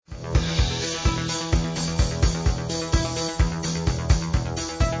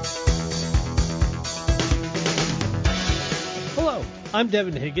Hello, I'm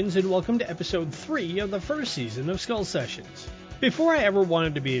Devin Higgins, and welcome to episode 3 of the first season of Skull Sessions. Before I ever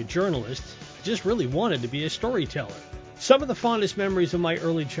wanted to be a journalist, I just really wanted to be a storyteller. Some of the fondest memories of my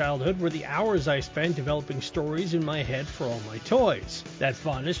early childhood were the hours I spent developing stories in my head for all my toys. That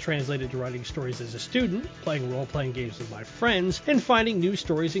fondness translated to writing stories as a student, playing role-playing games with my friends, and finding new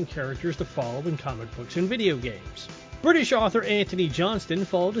stories and characters to follow in comic books and video games. British author Antony Johnston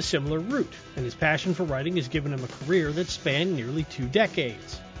followed a similar route, and his passion for writing has given him a career that spanned nearly 2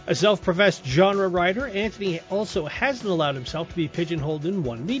 decades. A self-professed genre writer, Antony also hasn't allowed himself to be pigeonholed in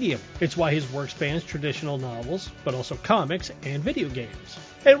one medium. It's why his work spans traditional novels, but also comics and video games.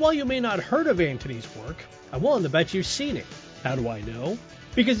 And while you may not have heard of Antony's work, I'm willing to bet you've seen it. How do I know?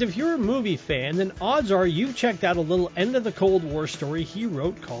 Because if you're a movie fan, then odds are you've checked out a little end of the Cold War story he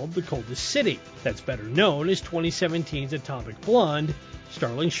wrote called The Coldest City, that's better known as 2017's Atomic Blonde,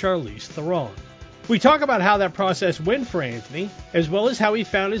 starring Charlize Theron. We talk about how that process went for Antony, as well as how he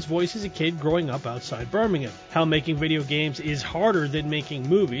found his voice as a kid growing up outside Birmingham, how making video games is harder than making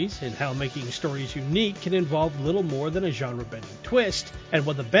movies, and how making stories unique can involve little more than a genre-bending twist, and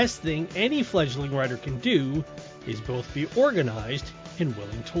what the best thing any fledgling writer can do is both be organized and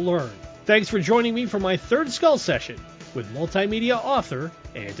willing to learn. Thanks for joining me for my 3rd Skull Session with multimedia author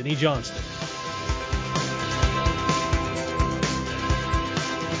Antony Johnston.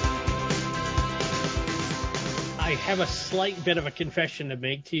 I have a slight bit of a confession to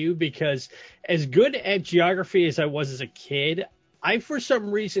make to you, because as good at geography as I was as a kid, I for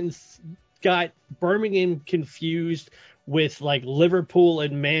some reason got Birmingham confused with like Liverpool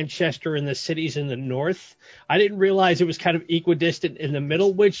and Manchester and the cities in the north. I didn't realize it was kind of equidistant in the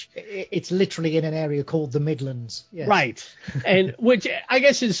middle, which it's literally in an area called the Midlands. Yes. Right. And which I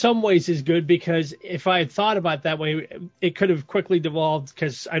guess in some ways is good, because if I had thought about it that way, it could have quickly devolved,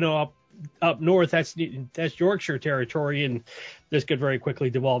 because I know up north, that's Yorkshire territory, and this could very quickly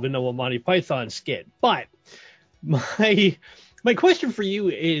devolve into a Monty Python skit. But my question for you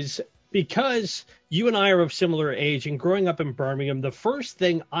is, because you and I are of similar age, and growing up in Birmingham, the first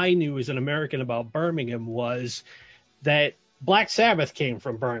thing I knew as an American about Birmingham was that Black Sabbath came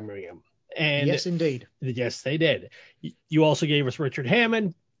from Birmingham. And yes, indeed. Yes, they did. You also gave us Richard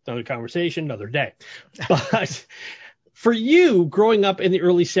Hammond. Another conversation, another day. But for you, growing up in the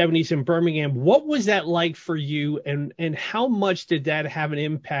early 70s in Birmingham, what was that like for you, and how much did that have an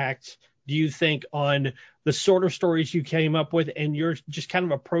impact, do you think, on the sort of stories you came up with and your just kind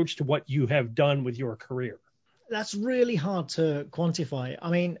of approach to what you have done with your career? That's really hard to quantify. I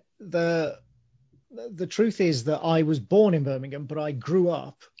mean, the truth is that I was born in Birmingham, but I grew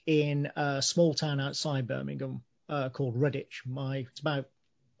up in a small town outside Birmingham called Redditch. It's about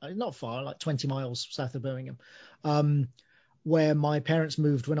not far, like 20 miles south of Birmingham, where my parents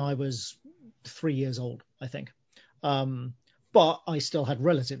moved when I was 3 years old, I think. But I still had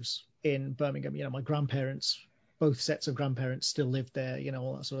relatives in Birmingham. You know, my grandparents, both sets of grandparents still lived there, you know,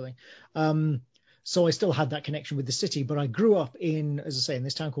 all that sort of thing. So I still had that connection with the city, but I grew up in, as I say, in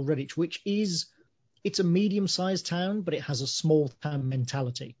this town called Redditch, it's a medium-sized town, but it has a small town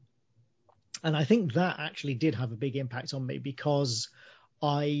mentality. And I think that actually did have a big impact on me, because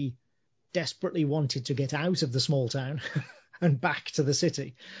I desperately wanted to get out of the small town and back to the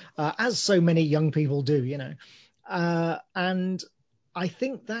city, as so many young people do, you know. And I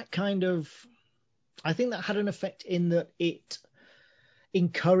think that had an effect in that it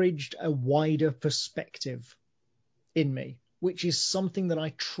encouraged a wider perspective in me, which is something that I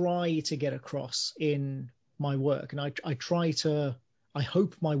try to get across in my work. And I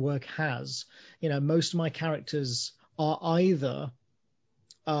hope my work has, you know, most of my characters are either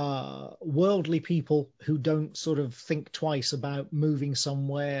worldly people who don't sort of think twice about moving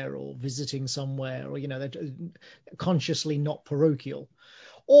somewhere or visiting somewhere, or, you know, they're consciously not parochial.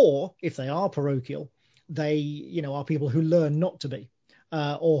 Or if they are parochial, they, you know, are people who learn not to be,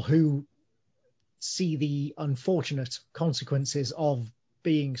 or who see the unfortunate consequences of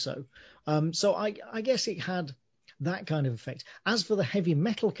being so. So I guess it had that kind of effect. As for the heavy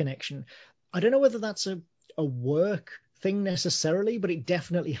metal connection, I don't know whether that's a work thing necessarily, but it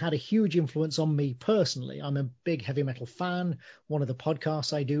definitely had a huge influence on me personally. I'm a big heavy metal fan. One of the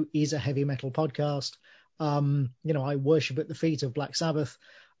podcasts I do is a heavy metal podcast. You know, I worship at the feet of Black Sabbath.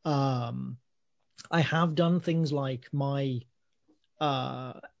 I have done things like my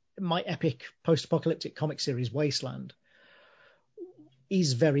epic post-apocalyptic comic series Wasteland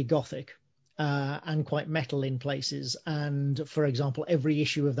is very gothic and quite metal in places. And for example, every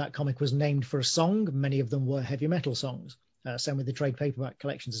issue of that comic was named for a song. Many of them were heavy metal songs. Same with the trade paperback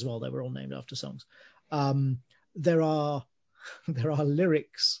collections as well. They were all named after songs. There are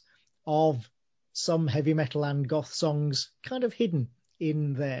lyrics of some heavy metal and goth songs kind of hidden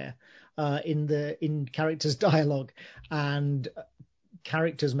in there, in characters' dialogue, and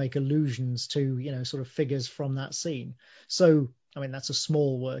characters make allusions to, sort of figures from that scene. So, I mean, that's a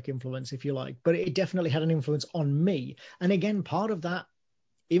small work influence, if you like, but it definitely had an influence on me. And again, part of that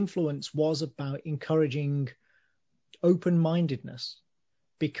influence was about encouraging open-mindedness,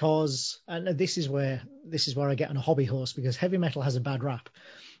 because, and this is where I get on a hobby horse, because heavy metal has a bad rap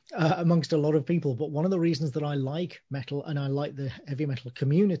amongst a lot of people. But one of the reasons that I like metal and I like the heavy metal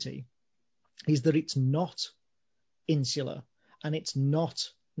community is that it's not insular and it's not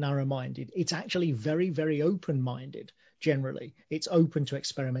narrow-minded. It's actually very, very open-minded. Generally, it's open to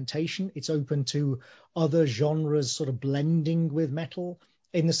experimentation. It's open to other genres sort of blending with metal,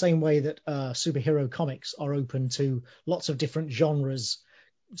 in the same way that superhero comics are open to lots of different genres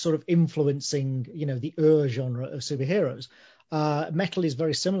sort of influencing, the genre of superheroes. Metal is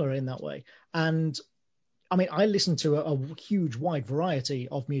very similar in that way. And I mean, I listen to a huge, wide variety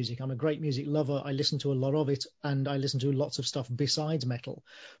of music. I'm a great music lover. I listen to a lot of it, and I listen to lots of stuff besides metal.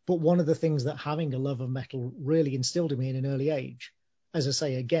 But one of the things that having a love of metal really instilled in me in an early age, as I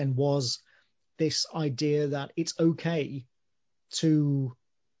say again, was this idea that it's okay to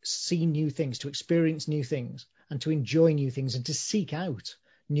see new things, to experience new things, and to enjoy new things, and to seek out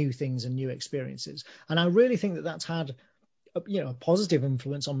new things and new experiences. And I really think that that's had a positive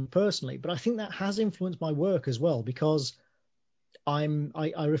influence on me personally, but I think that has influenced my work as well, because I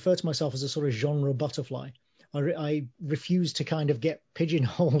refer to myself as a sort of genre butterfly. I refuse to kind of get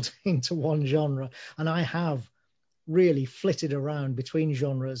pigeonholed into one genre, and I have really flitted around between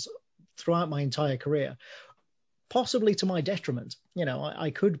genres throughout my entire career, possibly to my detriment. I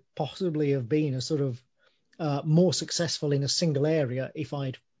could possibly have been a sort of more successful in a single area if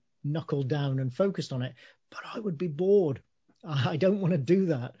I'd knuckled down and focused on it, but I would be bored. I don't want to do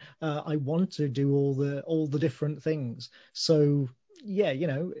that. I want to do all the different things. So yeah,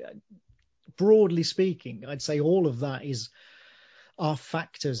 broadly speaking, I'd say all of that are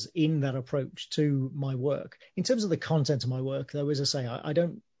factors in that approach to my work. In terms of the content of my work, though, as I say, I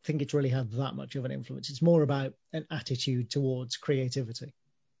don't think it's really had that much of an influence. It's more about an attitude towards creativity.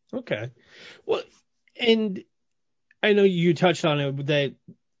 Okay. Well, and I know you touched on it, that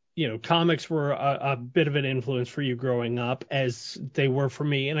comics were a bit of an influence for you growing up, as they were for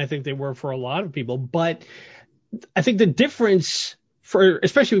me, and I think they were for a lot of people. But I think the difference,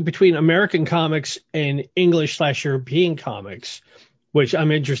 especially between American comics and English/European comics, which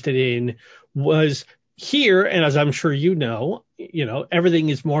I'm interested in, was here, and as I'm sure everything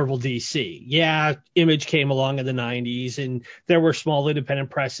is Marvel DC. Yeah, Image came along in the 90s, and there were small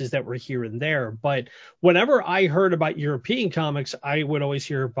independent presses that were here and there. But whenever I heard about European comics, I would always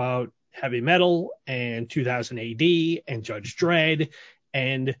hear about Heavy Metal and 2000 AD and Judge Dredd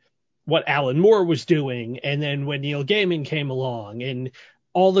and what Alan Moore was doing. And then when Neil Gaiman came along, and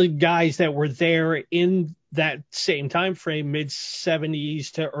all the guys that were there in that same time frame, mid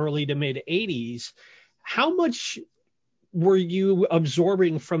 70s to early to mid 80s, how much were you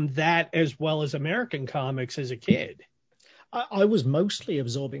absorbing from that as well as American comics as a kid? I was mostly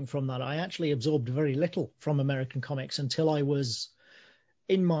absorbing from that. I actually absorbed very little from American comics until I was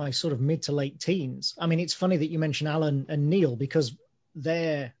in my sort of mid to late teens. I mean, it's funny that you mention Alan and Neil, because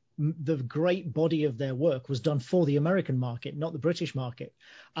the great body of their work was done for the American market, not the British market.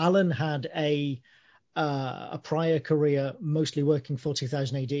 Alan had a prior career mostly working for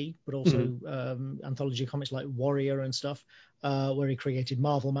 2000 AD, but also anthology comics like Warrior and stuff, where he created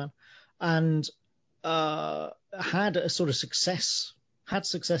Marvel Man, and had a sort of success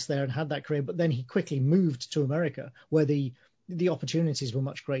there and had that career. But then he quickly moved to America, where the opportunities were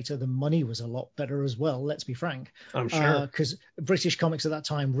much greater. The money was a lot better as well, let's be frank. I'm sure. Because British comics at that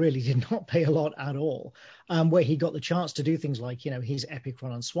time really did not pay a lot at all. Where he got the chance to do things like, his epic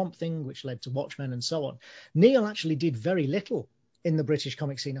run on Swamp Thing, which led to Watchmen and so on. Neil actually did very little in the British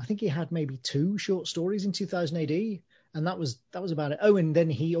comic scene. I think he had maybe 2 short stories in 2000 AD, and that was about it. Oh, and then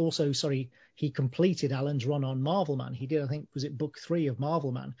he also, he completed Alan's run on Marvel Man. He did, I think, was it book 3 of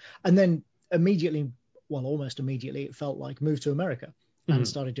Marvel Man? And then almost immediately, it felt like, moved to America and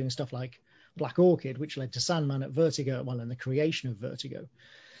started doing stuff like Black Orchid, which led to Sandman at Vertigo, and the creation of Vertigo.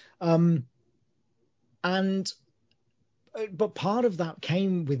 But part of that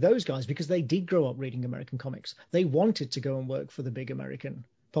came with those guys because they did grow up reading American comics. They wanted to go and work for the big American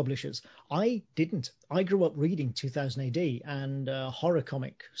publishers. I didn't. I grew up reading 2000 AD, and horror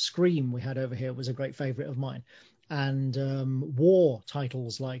comic Scream we had over here was a great favorite of mine. And war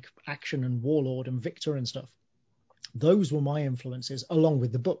titles like Action and Warlord and Victor and stuff. Those were my influences, along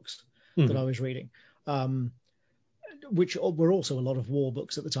with the books that I was reading, which were also a lot of war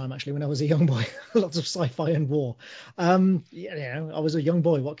books at the time, actually, when I was a young boy. Lots of sci-fi and war. I was a young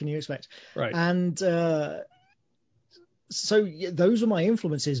boy. What can you expect? Right. And so those were my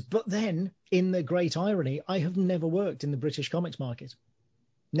influences. But then, in the great irony, I have never worked in the British comics market.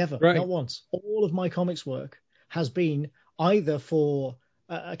 Never. Right. Not once. All of my comics work has been either for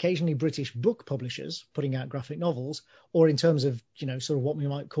occasionally British book publishers putting out graphic novels, or in terms of, sort of what we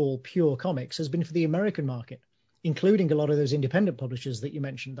might call pure comics, has been for the American market, including a lot of those independent publishers that you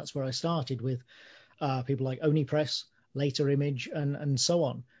mentioned. That's where I started with people like Oni Press, later Image, and so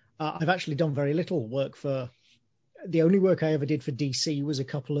on. I've actually done very little work for... The only work I ever did for DC was a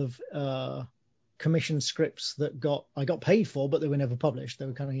couple of commissioned scripts that I got paid for, but they were never published. They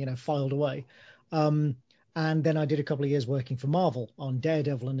were kind of, filed away. And then I did a couple of years working for Marvel on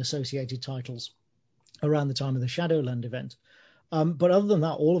Daredevil and associated titles around the time of the Shadowland event. But other than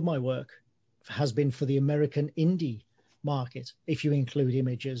that, all of my work has been for the American indie market, if you include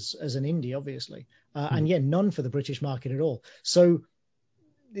Image as an indie, obviously. And none for the British market at all. So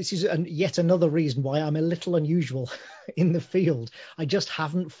this is yet another reason why I'm a little unusual in the field. I just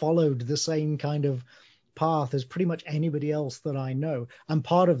haven't followed the same kind of path as pretty much anybody else that I know. And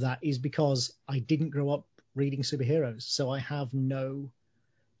part of that is because I didn't grow up reading superheroes, so I have no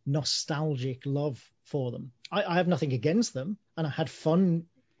nostalgic love for them. I have nothing against them, and I had fun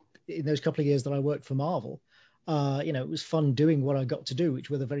in those couple of years that I worked for Marvel. It was fun doing what I got to do, which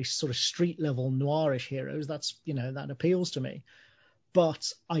were the very sort of street level noirish heroes. That's, that appeals to me.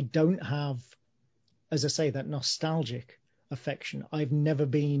 But I don't have, as I say, that nostalgic affection. I've never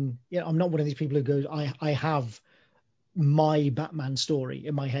been, I'm not one of these people who goes, I have my Batman story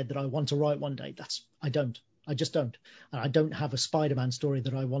in my head that I want to write one day. I just don't. And I don't have a Spider-Man story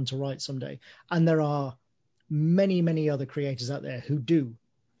that I want to write someday. And there are many, many other creators out there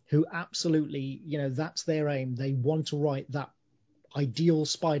who absolutely, that's their aim. They want to write that ideal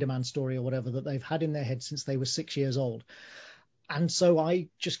Spider-Man story or whatever that they've had in their head since they were 6 years old. And so I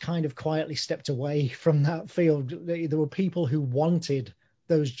just kind of quietly stepped away from that field. There were people who wanted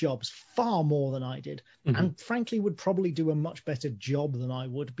those jobs far more than I did, and frankly would probably do a much better job than I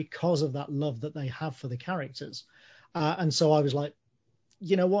would because of that love that they have for the characters. And so I was like,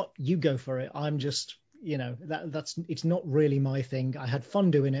 you know what, you go for it. I'm just, it's not really my thing. I had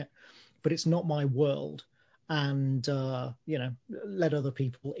fun doing it, but it's not my world. And, let other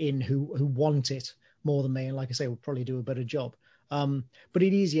people in who want it more than me. And like I say, will probably do a better job. But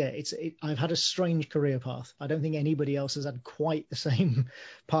it is, I've had a strange career path. I don't think anybody else has had quite the same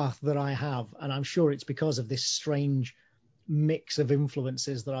path that I have. And I'm sure it's because of this strange mix of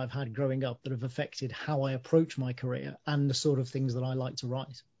influences that I've had growing up that have affected how I approach my career and the sort of things that I like to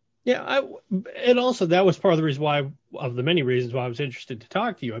write. Yeah, and also that was part of the reason why, of the many reasons why I was interested to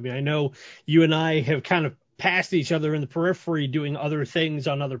talk to you. I mean, I know you and I have kind of passed each other in the periphery doing other things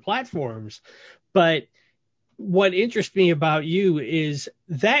on other platforms, but what interests me about you is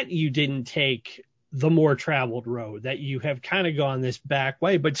that you didn't take the more traveled road, that you have kind of gone this back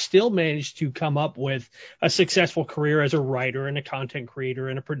way, but still managed to come up with a successful career as a writer and a content creator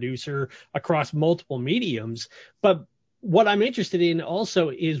and a producer across multiple mediums. But what I'm interested in also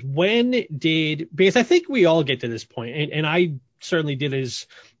is because I think we all get to this point, and I certainly did as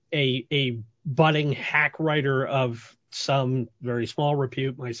a budding hack writer of some very small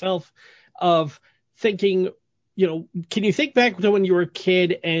repute myself, of thinking, can you think back to when you were a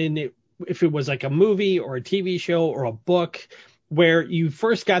kid and if it was like a movie or a TV show or a book where you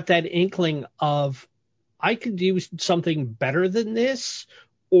first got that inkling of, I could do something better than this,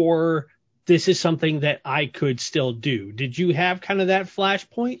 or this is something that I could still do? Did you have kind of that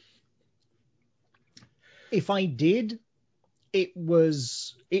flashpoint? If I did,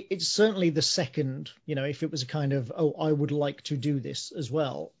 it's certainly the second, if it was a kind of, I would like to do this as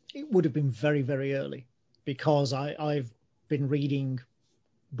well, it would have been very, very early. Because I've been reading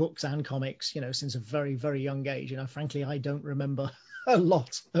books and comics, since a very, very young age. Frankly, I don't remember a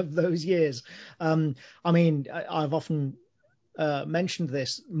lot of those years. I've often mentioned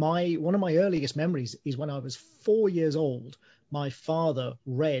this. One of my earliest memories is when I was 4 years old. My father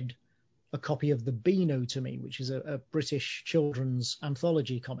read a copy of the Beano to me, which is a British children's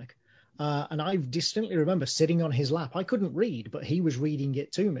anthology comic. And I distinctly remember sitting on his lap. I couldn't read, but he was reading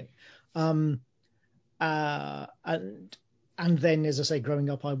it to me. And then, as I say, growing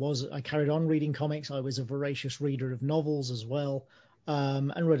up, I carried on reading comics. I was a voracious reader of novels as well,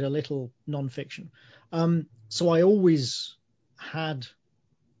 and read a little nonfiction. So I always had,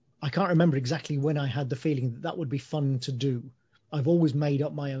 I can't remember exactly when I had the feeling that would be fun to do. I've always made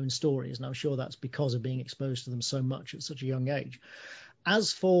up my own stories, and I'm sure that's because of being exposed to them so much at such a young age.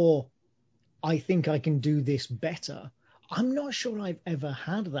 As for, I think I can do this better, I'm not sure I've ever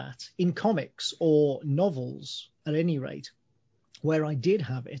had that in comics or novels, at any rate, where I did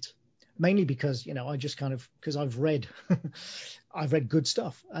have it. Mainly because, I just because I've read good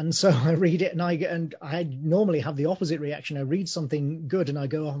stuff. And so I read it and I normally have the opposite reaction. I read something good and I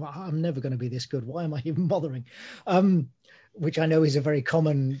go, I'm never going to be this good. Why am I even bothering? Which I know is a very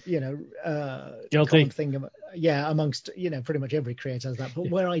common, common thing. Yeah. Amongst, pretty much every creator has that.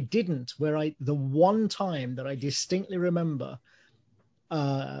 But where I didn't, the one time that I distinctly remember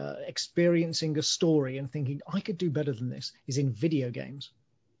experiencing a story and thinking I could do better than this is in video games.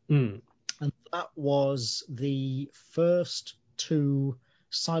 Mm. And that was the first 2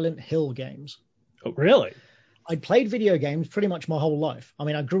 Silent Hill games. Oh, really? I'd played video games pretty much my whole life. I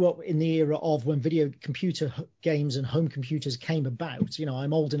mean, I grew up in the era of when video computer games and home computers came about.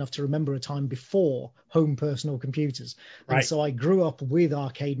 I'm old enough to remember a time before home personal computers. And right. So I grew up with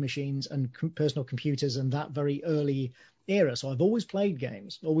arcade machines and personal computers and that very early era. So I've always played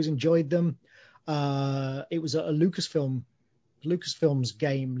games, always enjoyed them. It was a Lucasfilm's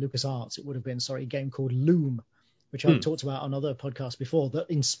game, LucasArts, it would have been, game called Loom, which I've talked about on other podcasts before,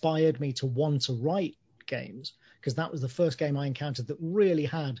 that inspired me to want to write games, because that was the first game I encountered that really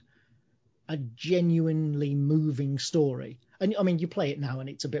had a genuinely moving story. And I mean, you play it now and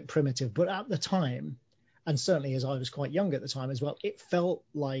it's a bit primitive, but at the time, and certainly as I was quite young at the time as well, it felt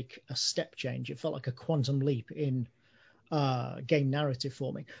like a step change. It felt like a quantum leap in game narrative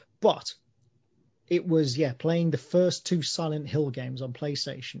for me. But it was, playing the first 2 Silent Hill games on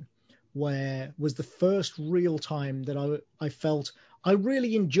PlayStation, where was the first real time that I felt I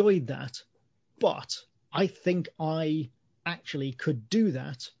really enjoyed that, but I think I actually could do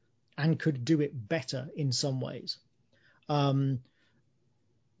that and could do it better in some ways. Now,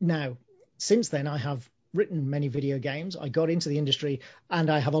 since then, I have written many video games. I got into the industry and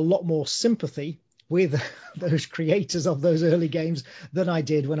I have a lot more sympathy with those creators of those early games than I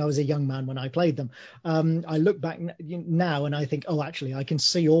did when I was a young man when I played them. I look back now and I think, actually, I can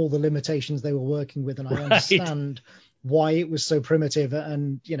see all the limitations they were working with, and I understand why it was so primitive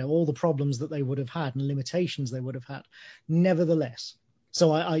and, all the problems that they would have had and limitations they would have had. Nevertheless,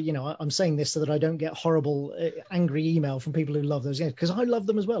 so I'm saying this so that I don't get horrible, angry email from people who love those games, because I love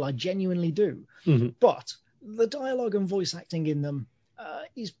them as well. I genuinely do. Mm-hmm. But the dialogue and voice acting in them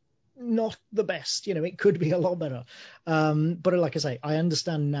is not the best. It could be a lot better. But like I say, I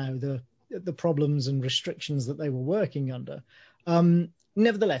understand now the problems and restrictions that they were working under.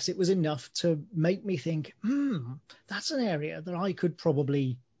 Nevertheless, it was enough to make me think, that's an area that I could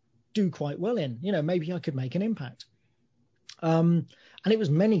probably do quite well in. Maybe I could make an impact. And it was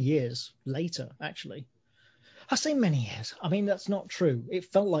many years later, actually. I say many years. I mean, that's not true. It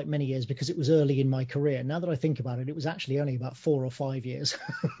felt like many years because it was early in my career. Now that I think about it, it was actually only about 4 or 5 years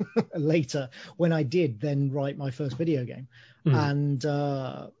later when I did then write my first video game. And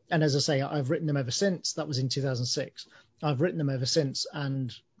as I say, I've written them ever since. That was in 2006. I've written them ever since,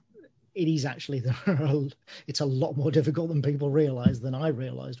 and it is actually it's a lot more difficult than people realize, than I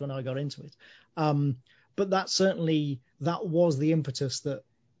realized when I got into it. But that was the impetus that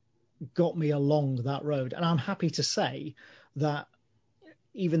got me along that road. And I'm happy to say that,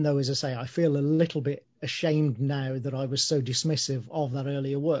 even though, as I say, I feel a little bit ashamed now that I was so dismissive of that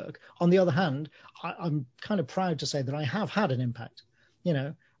earlier work, on the other hand, I'm kind of proud to say that I have had an impact.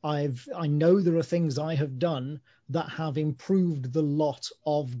 I know there are things I have done that have improved the lot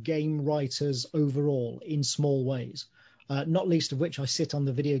of game writers overall in small ways, not least of which I sit on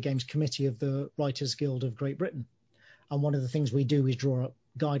the video games committee of the Writers Guild of Great Britain. And one of the things we do is draw up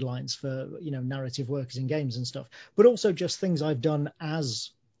guidelines for, narrative workers in games and stuff, but also just things I've done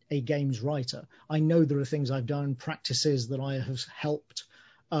as a games writer. I know there are things I've done, practices that I have helped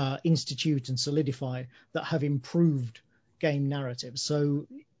institute and solidify that have improved game narratives. So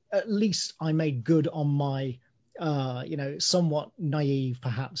at least I made good on my, somewhat naive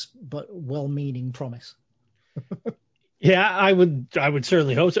perhaps, but well-meaning promise. Yeah, I would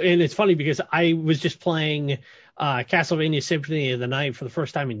certainly hope so. And it's funny because I was just playing Castlevania Symphony of the Night for the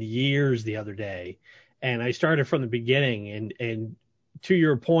first time in years the other day, and I started from the beginning. And to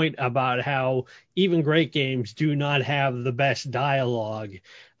your point about how even great games do not have the best dialogue,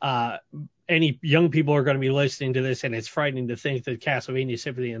 any young people are going to be listening to this, and it's frightening to think that Castlevania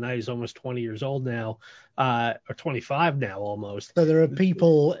Symphony of the Night is almost 20 years old now, or 25 now almost. So there are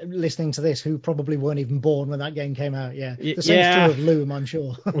people listening to this who probably weren't even born when that game came out. Yeah, the same's true of Loom, I'm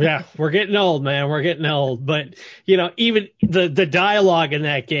sure. Yeah, we're getting old, man. We're getting old. But, even the dialogue in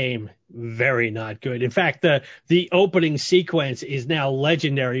that game very not good. In fact, the opening sequence is now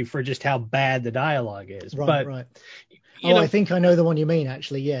legendary for just how bad the dialogue is. Right, But right. you know, I think I know the one you mean,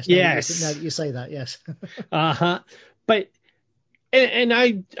 actually. Yes. yes. Now that you say that, yes. Uh-huh. But and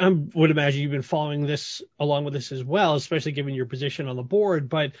I would imagine you've been following this along with this as well, especially given your position on the board.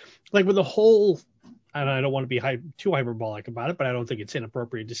 But like with the whole, and I don't want to be too hyperbolic about it, but I don't think it's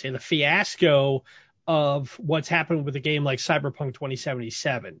inappropriate to say the fiasco of what's happened with a game like Cyberpunk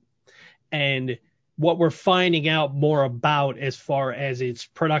 2077 and what we're finding out more about as far as its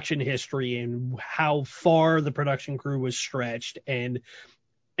production history and how far the production crew was stretched and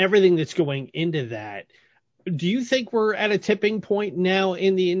everything that's going into that. Do you think we're at a tipping point now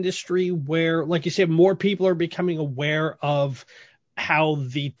in the industry where, like you said, more people are becoming aware of how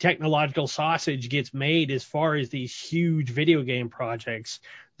the technological sausage gets made as far as these huge video game projects,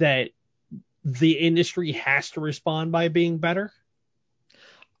 that the industry has to respond by being better?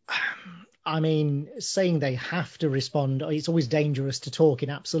 I mean, saying they have to respond, it's always dangerous to talk in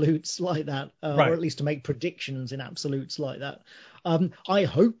absolutes like that, Right. or at least to make predictions in absolutes like that. I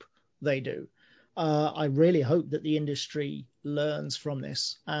hope they do. I really hope that the industry learns from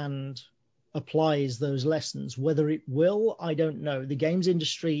this and applies those lessons. Whether it will, I don't know. The games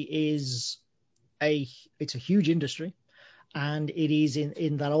industry is it's a huge industry, and it is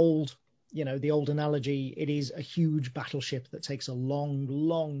in that old, the old analogy, it is a huge battleship that takes a long,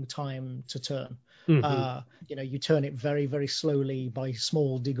 long time to turn. Mm-hmm. You turn it very, very slowly by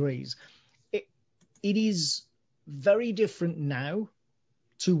small degrees. It is very different now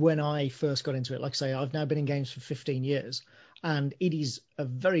to when I first got into it. Like I say, I've now been in games for 15 years, and it is a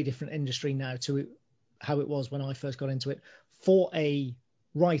very different industry now to how it was when I first got into it for a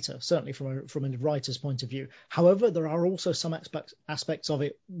writer, certainly from a writer's point of view. However, there are also some aspects of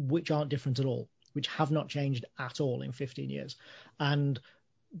it which aren't different at all, which have not changed at all in 15 years. And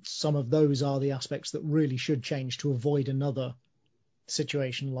some of those are the aspects that really should change to avoid another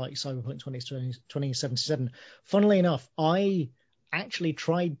situation like Cyberpunk 2077. Funnily enough, I actually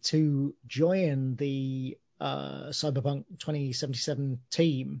tried to join the Cyberpunk 2077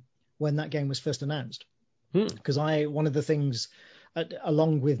 team when that game was first announced, because one of the things,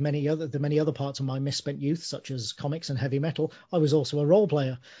 along with many other parts of my misspent youth, such as comics and heavy metal, I was also a role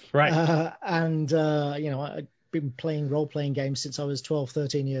player. Right. I'd been playing role-playing games since I was 12,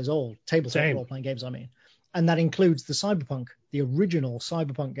 13 years old. Tabletop role-playing games, I mean. And that includes the original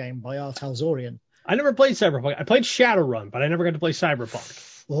Cyberpunk game by Art Talzorian. I never played Cyberpunk. I played Shadowrun, but I never got to play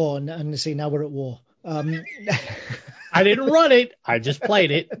Cyberpunk. Oh, and see, now we're at war. I didn't run it. I just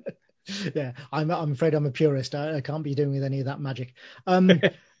played it. Yeah, I'm afraid I'm a purist. I can't be doing with any of that magic.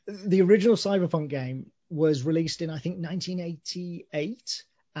 The original Cyberpunk game was released in, I think, 1988,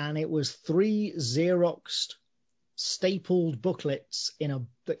 and it was 3 Xeroxed stapled booklets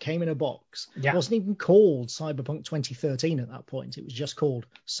that came in a box. Yeah. It wasn't even called Cyberpunk 2013 at that point. It was just called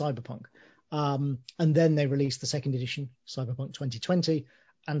Cyberpunk. And then they released the second edition, Cyberpunk 2020,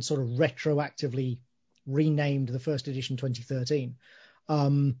 and sort of retroactively renamed the first edition 2013.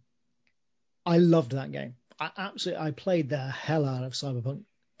 I loved that game. I played the hell out of Cyberpunk,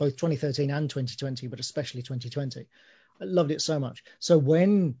 both 2013 and 2020, but especially 2020. I loved it so much. So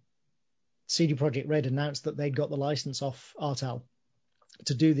when CD Projekt Red announced that they'd got the license off Artal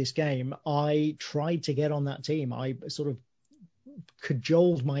to do this game, I tried to get on that team. I sort of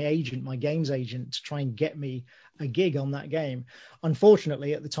cajoled my games agent, to try and get me a gig on that game.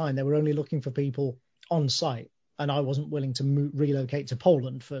 Unfortunately, at the time, they were only looking for people on site, and I wasn't willing to relocate to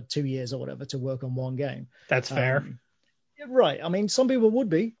Poland for 2 years or whatever to work on one game. That's fair. Right. I mean, some people would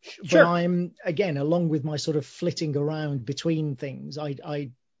be, sure. But I'm, again, along with my sort of flitting around between things,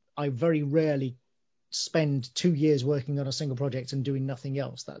 I very rarely spend 2 years working on a single project and doing nothing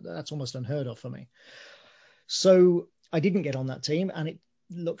else. That's almost unheard of for me. So I didn't get on that team, and it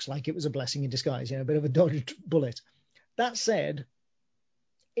looks like it was a blessing in disguise, a bit of a dodged bullet. That said,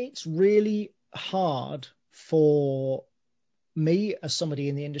 it's really hard for me as somebody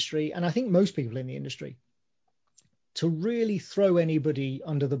in the industry, and I think most people in the industry, to really throw anybody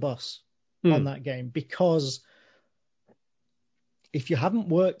under the bus on that game, because if you haven't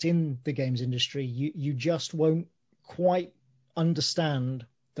worked in the games industry, you just won't quite understand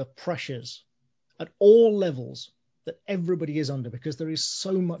the pressures at all levels that everybody is under, because there is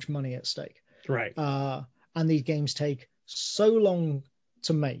so much money at stake. Right. And these games take so long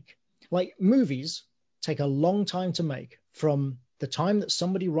to make. Like movies take a long time to make, from the time that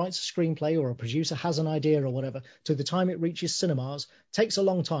somebody writes a screenplay or a producer has an idea or whatever to the time it reaches cinemas takes a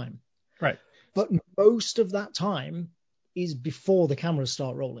long time. Right. But most of that time is before the cameras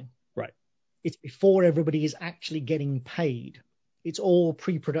start rolling. Right. It's before everybody is actually getting paid. It's all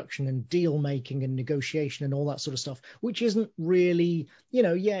pre-production and deal making and negotiation and all that sort of stuff, which isn't really,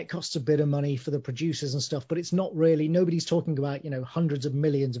 yeah, it costs a bit of money for the producers and stuff, but it's not really, nobody's talking about, hundreds of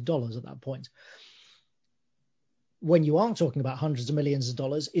millions of dollars at that point. When you are talking about hundreds of millions of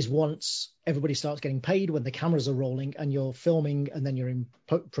dollars is once everybody starts getting paid, when the cameras are rolling and you're filming, and then you're in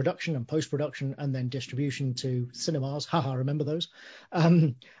production and post-production and then distribution to cinemas. Haha, remember those?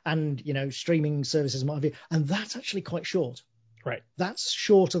 And, streaming services might be. And that's actually quite short. Right. That's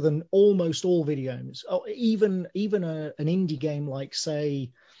shorter than almost all video games. Oh, even an indie game like,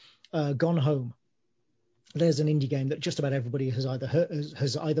 say, Gone Home. There's an indie game that just about everybody has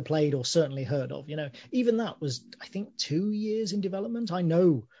either played or certainly heard of. Even that was, I think, 2 years in development. I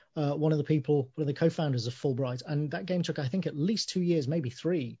know one of the co-founders of Fulbright, and that game took, I think, at least 2 years, maybe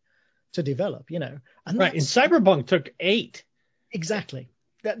 3, to develop. And right, and Cyberpunk took 8. Exactly.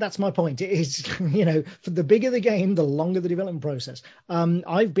 That's my point. It is, for the bigger the game, the longer the development process.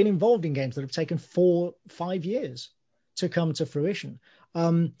 I've been involved in games that have taken 4-5 years to come to fruition.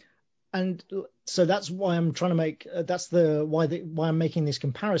 And so that's why I'm trying to make why I'm making this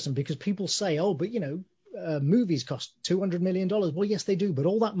comparison, because people say, oh, but movies cost $200 million. Well, yes, they do. But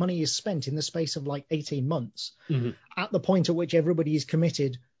all that money is spent in the space of like 18 months at the point at which everybody is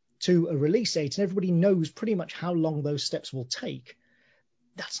committed to a release date and everybody knows pretty much how long those steps will take.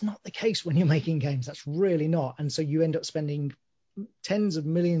 That's not the case when you're making games. That's really not. And so you end up spending tens of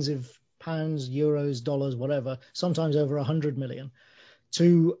millions of pounds, euros, dollars, whatever, sometimes over 100 million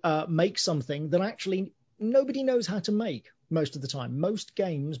to make something that actually nobody knows how to make most of the time. Most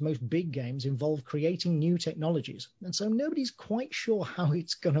big games involve creating new technologies. And so nobody's quite sure how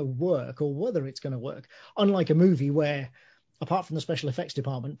it's going to work or whether it's going to work. Unlike a movie where, apart from the special effects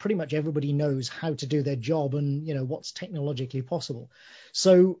department, pretty much everybody knows how to do their job and, what's technologically possible.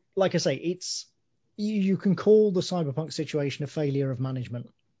 So, like I say, you can call the Cyberpunk situation a failure of management.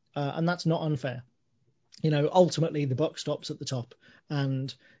 And that's not unfair. Ultimately the buck stops at the top,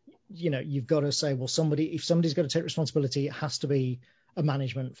 and you've got to say, well, if somebody's got to take responsibility, it has to be a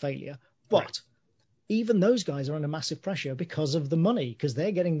management failure. But right. Even those guys are under massive pressure because of the money, because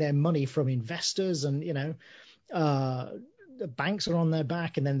they're getting their money from investors, and the banks are on their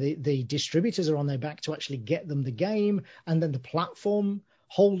back, and then the distributors are on their back to actually get them the game, and then the platform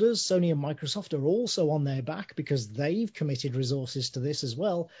holders, Sony and Microsoft, are also on their back because they've committed resources to this as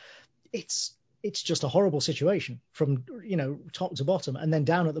well. It's just a horrible situation from, top to bottom. And then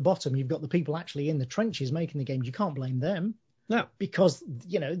down at the bottom, you've got the people actually in the trenches making the games. You can't blame them. No. Because,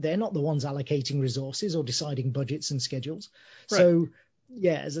 they're not the ones allocating resources or deciding budgets and schedules. Right. So,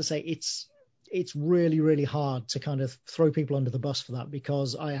 yeah, as I say, it's really, really hard to kind of throw people under the bus for that,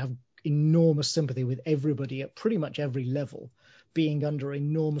 because I have enormous sympathy with everybody at pretty much every level being under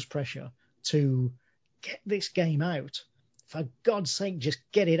enormous pressure to get this game out. For God's sake, just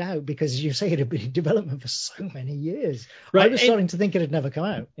get it out, because as you say, it had been in development for so many years. Right. I was starting to think it had never come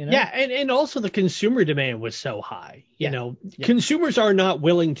out. Yeah, and also the consumer demand was so high. Consumers are not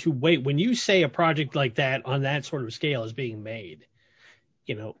willing to wait. When you say a project like that on that sort of scale is being made,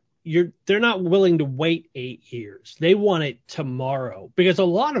 they're not willing to wait 8 years. They want it tomorrow, because a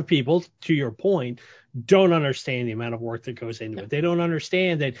lot of people, to your point, don't understand the amount of work that goes into it. They don't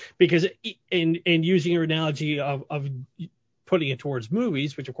understand that, because in using your analogy of putting it towards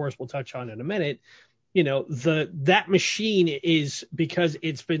movies, which of course we'll touch on in a minute, that machine is, because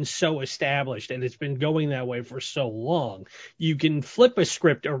it's been so established and it's been going that way for so long, you can flip a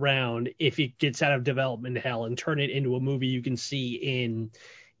script around if it gets out of development hell and turn it into a movie you can see in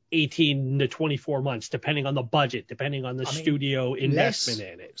 18 to 24 months, depending on the budget, depending on the studio investment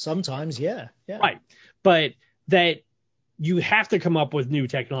in it. Sometimes, yeah. Right. But that you have to come up with new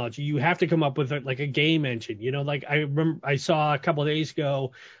technology. You have to come up with like a game engine. Like I remember I saw a couple of days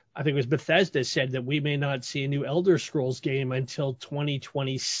ago, I think it was Bethesda said that we may not see a new Elder Scrolls game until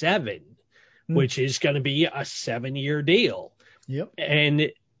 2027, which is going to be a 7-year deal. Yep.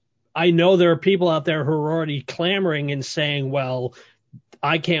 And I know there are people out there who are already clamoring and saying, well,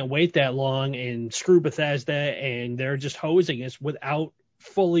 I can't wait that long, and screw Bethesda, and they're just hosing us without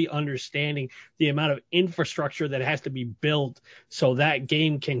fully understanding the amount of infrastructure that has to be built so that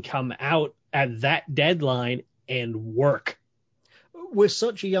game can come out at that deadline and work. We're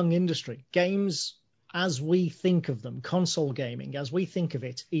such a young industry. Games, as we think of them, console gaming, as we think of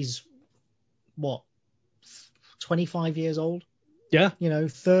it, is what, 25 years old? Yeah.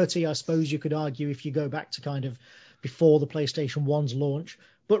 30, I suppose you could argue, if you go back to kind of before the PlayStation 1's launch.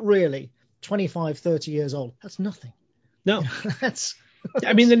 But really, 25, 30 years old, that's nothing. No.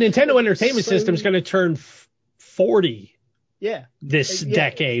 The Nintendo Entertainment System is going to turn 40 this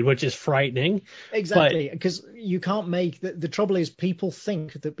decade, which is frightening. Exactly, because you can't make the trouble is people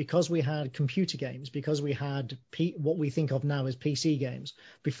think that because we had computer games, because we had what we think of now as PC games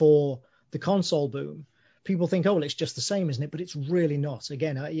before the console boom, people think, oh, well, it's just the same, isn't it? But it's really not.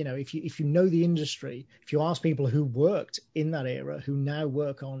 Again, if you know the industry, if you ask people who worked in that era, who now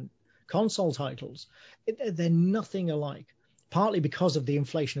work on console titles, they're nothing alike. Partly because of the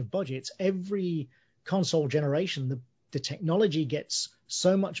inflation of budgets, every console generation, the technology gets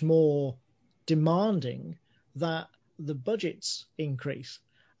so much more demanding that the budgets increase.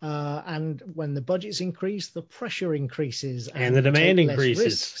 And when the budgets increase, the pressure increases. And the demand increases.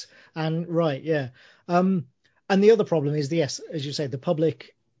 Risks. And and the other problem is, yes, as you say, the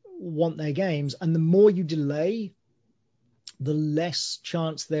public want their games. And the more you delay, the less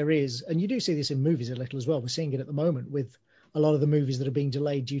chance there is. And you do see this in movies a little as well. We're seeing it at the moment with a lot of the movies that are being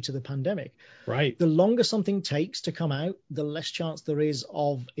delayed due to the pandemic. Right. The longer something takes to come out, the less chance there is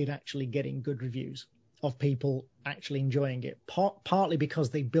of it actually getting good reviews, of people actually enjoying it, partly because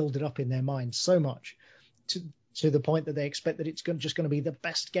they build it up in their mind so much to the point that they expect that it's just going to be the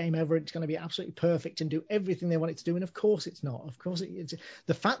best game ever. It's going to be absolutely perfect and do everything they want it to do. And of course it's not. Of course, it's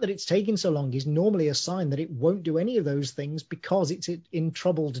the fact that it's taking so long is normally a sign that it won't do any of those things because it's in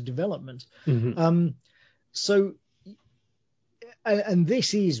troubled development. Mm-hmm. And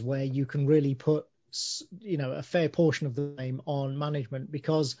this is where you can really put, a fair portion of the blame on management,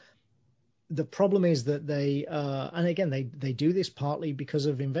 because the problem is that they do this partly because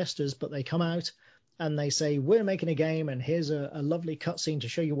of investors, but they come out and they say, we're making a game and here's a lovely cutscene to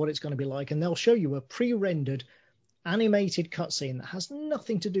show you what it's going to be like. And they'll show you a pre-rendered animated cutscene that has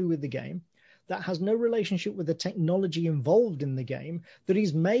nothing to do with the game, that has no relationship with the technology involved in the game, that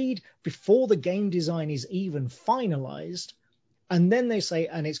is made before the game design is even finalized. And then they say,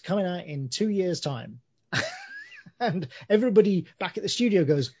 and it's coming out in 2 years' time. And everybody back at the studio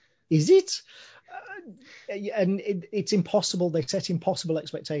goes, is it? And it's impossible. They set impossible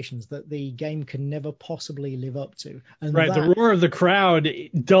expectations that the game can never possibly live up to. And the roar of the crowd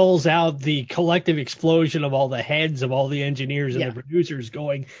dulls out the collective explosion of all the heads of all the engineers and the producers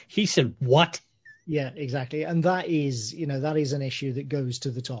going, he said, what? Yeah, exactly. And that is an issue that goes to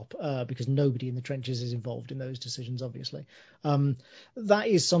the top because nobody in the trenches is involved in those decisions, obviously. That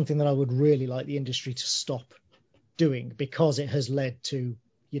is something that I would really like the industry to stop doing, because it has led to,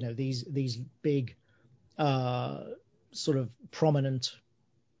 these big sort of prominent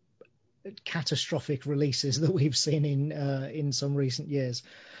catastrophic releases that we've seen in some recent years.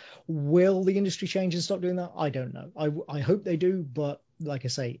 Will the industry change and stop doing that? I don't know. I hope they do, but like I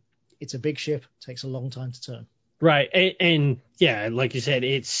say, it's a big ship. It takes a long time to turn. Right. And yeah, like you said,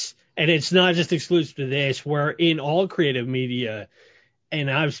 it's not just exclusive to this. We're in all creative media. And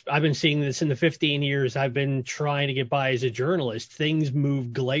I've been seeing this in the 15 years I've been trying to get by as a journalist. Things move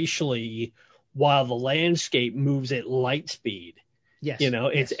glacially while the landscape moves at light speed. Yes.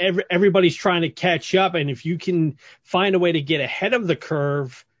 It's everybody's trying to catch up. And if you can find a way to get ahead of the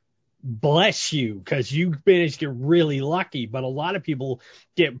curve, bless you, because you managed to get really lucky. But a lot of people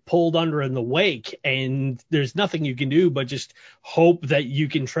get pulled under in the wake, and there's nothing you can do but just hope that you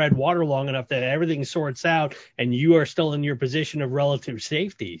can tread water long enough that everything sorts out and you are still in your position of relative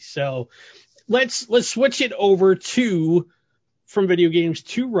safety. So let's switch it over from video games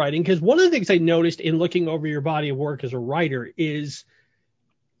to writing, because one of the things I noticed in looking over your body of work as a writer is,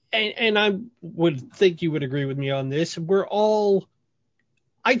 and I would think you would agree with me on this,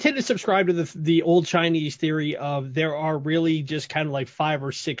 I tend to subscribe to the old Chinese theory of there are really just kind of like 5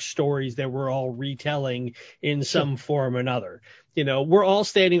 or 6 stories that we're all retelling in some form or another. We're all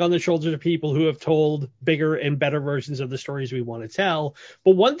standing on the shoulders of people who have told bigger and better versions of the stories we want to tell.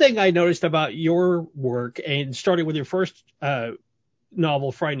 But one thing I noticed about your work, and starting with your first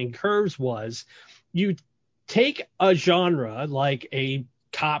novel, Frightening Curves, was you take a genre like a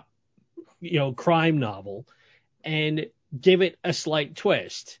cop, crime novel, and give it a slight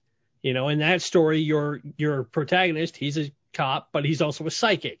twist. In that story, your protagonist, he's a cop, but he's also a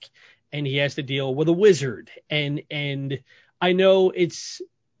psychic, and he has to deal with a wizard. And I know it's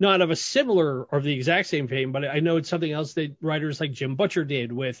not of a similar or the exact same vein, but I know it's something else that writers like Jim Butcher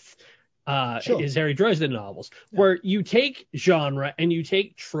did with his Harry Dresden novels, where you take genre and you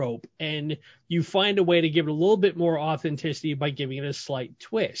take trope and you find a way to give it a little bit more authenticity by giving it a slight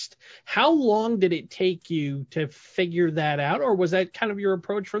twist. How long did it take you to figure that out, or was that kind of your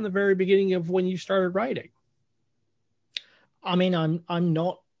approach from the very beginning of when you started writing? I mean, I'm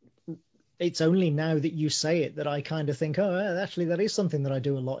not. It's only now that you say it that I kind of think, oh, actually, that is something that I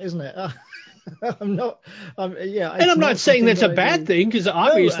do a lot, isn't it? I'm not. Yeah, And I'm not saying that's a bad thing, because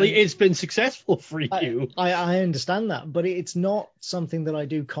obviously No, it's been successful for you. I understand that, but it's not something that I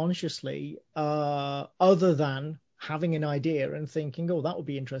do consciously, other than having an idea and thinking, oh, that would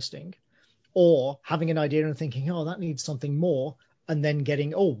be interesting, or having an idea and thinking, oh, that needs something more, and then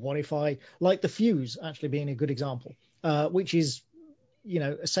getting, oh, what if I, like the Fuse actually being a good example, which is,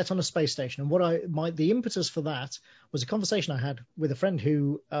 set on a space station. And the impetus for that was a conversation I had with a friend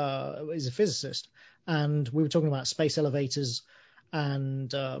who is a physicist, and we were talking about space elevators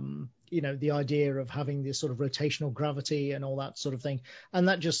and the idea of having this sort of rotational gravity and all that sort of thing. And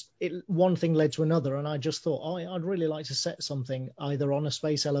that one thing led to another, and I just thought, oh, I'd really like to set something either on a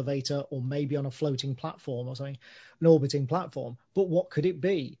space elevator or maybe on a floating platform or something, an orbiting platform. But what could it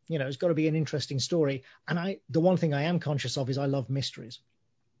be? It's got to be an interesting story. And the one thing I am conscious of is I love mysteries.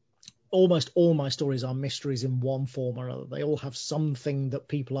 Almost all my stories are mysteries in one form or another. They all have something that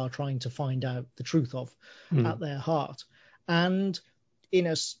people are trying to find out the truth of at their heart. And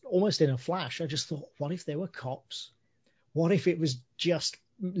almost in a flash, I just thought, what if there were cops? What if it was just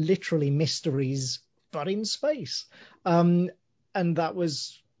literally mysteries, but in space? And that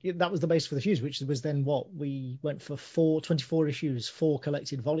was the base for the Fuse, which was then what we went for 24 issues, 4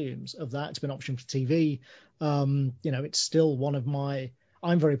 collected volumes of that. It's been optioned for TV. It's still one of my.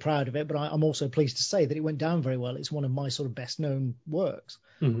 I'm very proud of it, but I'm also pleased to say that it went down very well. It's one of my sort of best known works.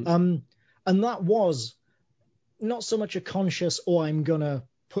 And that was not so much a conscious, I'm going to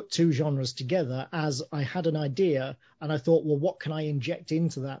put 2 genres together, as I had an idea and I thought, well, what can I inject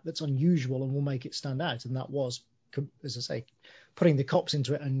into that that's unusual and will make it stand out? And that was, as I say, putting the cops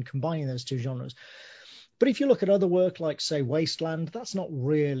into it and combining those 2 genres. But if you look at other work like, say, Wasteland, that's not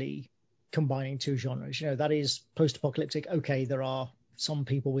really combining 2 genres. That is post-apocalyptic. Okay, there are some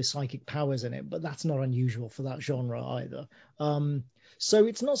people with psychic powers in it, but that's not unusual for that genre either. So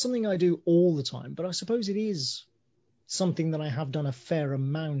it's not something I do all the time, but I suppose it is something that I have done a fair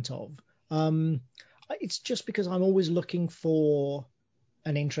amount of. It's just because I'm always looking for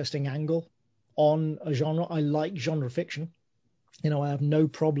an interesting angle on a genre. I like genre fiction. I have no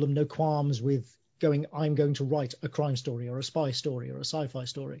problem, no qualms with I'm going to write a crime story or a spy story or a sci-fi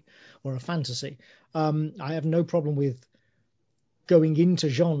story or a fantasy. I have no problem with going into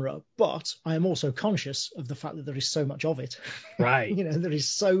genre, but I am also conscious of the fact that there is so much of it. Right. There is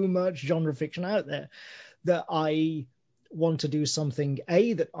so much genre fiction out there that I want to do something,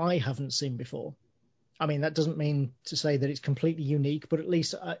 that I haven't seen before. I mean, that doesn't mean to say that it's completely unique, but at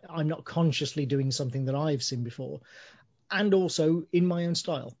least I'm not consciously doing something that I've seen before. And also in my own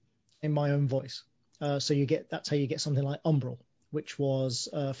style, in my own voice. So that's how you get something like Umbral, which was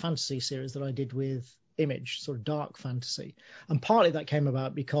a fantasy series that I did with Image, sort of dark fantasy. And partly that came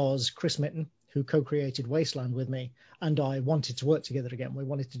about because Chris Mitten, who co-created Wasteland with me, and I wanted to work together again. We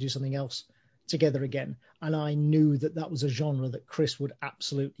wanted to do something else together again. And I knew that was a genre that Chris would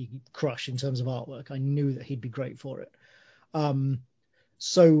absolutely crush in terms of artwork. I knew that he'd be great for it.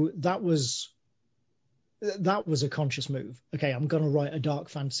 So that was a conscious move. Okay, I'm going to write a dark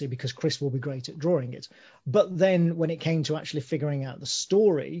fantasy because Chris will be great at drawing it. But then when it came to actually figuring out the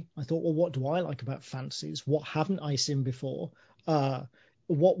story, I thought, well, what do I like about fantasies? What haven't I seen before?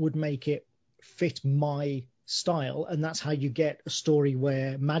 What would make it fit my style? And that's how you get a story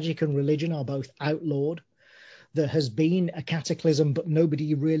where magic and religion are both outlawed. There has been a cataclysm, but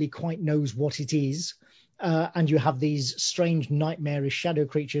nobody really quite knows what it is. And you have these strange, nightmarish shadow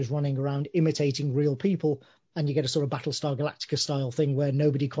creatures running around imitating real people, and you get a sort of Battlestar Galactica style thing where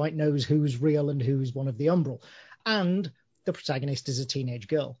nobody quite knows who's real and who's one of the Umbral. And the protagonist is a teenage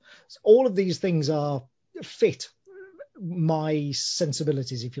girl. So all of these things fit my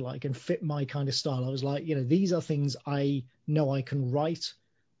sensibilities, if you like, and fit my kind of style. I was like, these are things I know I can write,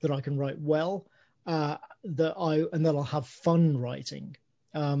 that I can write well, that I'll have fun writing.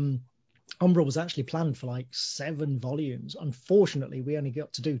 Umbral was actually planned for like 7 volumes. Unfortunately, we only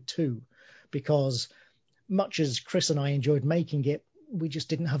got to do 2 because much as Chris and I enjoyed making it, we just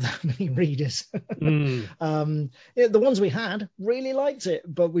didn't have that many readers. The ones we had really liked it,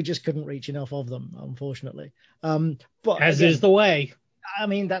 but we just couldn't reach enough of them, unfortunately. But as is the way. I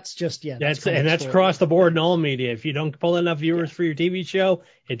mean, that's just, That's across the board in all media. If you don't pull enough viewers for your TV show,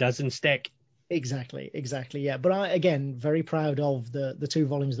 it doesn't stick. Exactly. Yeah. But I, again, very proud of the 2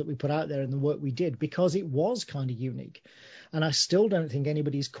 volumes that we put out there and the work we did, because it was kind of unique. And I still don't think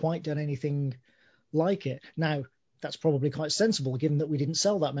anybody's quite done anything like it. Now, that's probably quite sensible, given that we didn't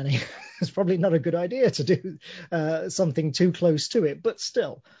sell that many. It's probably not a good idea to do something too close to it. But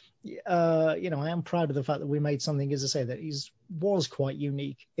still, I am proud of the fact that we made something, as I say, that was quite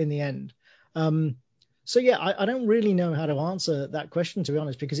unique in the end. So, I don't really know how to answer that question, to be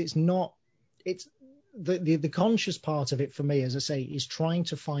honest, because it's not it's the conscious part of it for me, as I say, is trying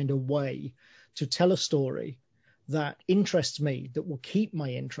to find a way to tell a story that interests me, that will keep my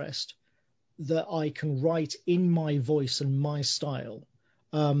interest, that I can write in my voice and my style,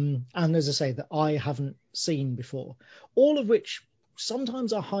 and as I say, that I haven't seen before. All of which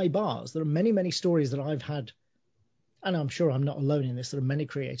sometimes are high bars. There are many, many stories that I've had, and I'm sure I'm not alone in this. There are many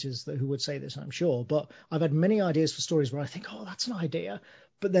creators who would say this, I'm sure, but I've had many ideas for stories where I think, oh, that's an idea.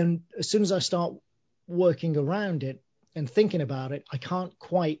 But then as soon as I start working around it and thinking about it, I can't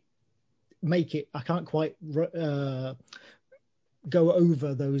quite make it. I can't quite go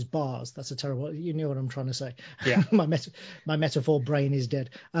over those bars. That's a terrible. You know what I'm trying to say. Yeah. my metaphor brain is dead.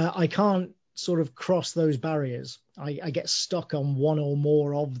 I can't sort of cross those barriers. I get stuck on one or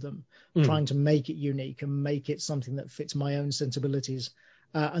more of them, trying to make it unique and make it something that fits my own sensibilities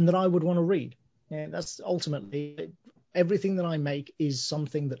and that I would want to read. Yeah, that's ultimately everything that I make is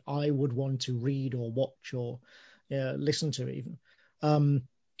something that I would want to read or watch or listen to even.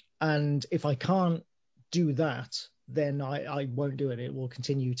 And if I can't do that, then I won't do it. It will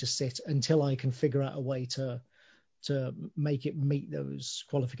continue to sit until I can figure out a way to make it meet those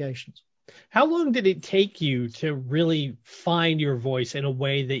qualifications. How long did it take you to really find your voice in a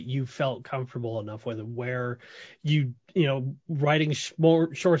way that you felt comfortable enough with it, where writing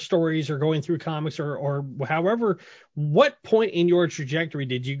short stories or going through comics or however, what point in your trajectory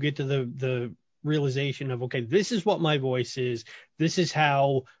did you get to the realization of, okay, this is what my voice is. This is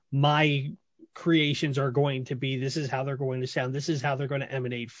how my creations are going to be. This is how they're going to sound. This is how they're going to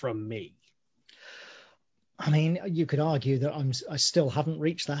emanate from me. I mean, you could argue that I still haven't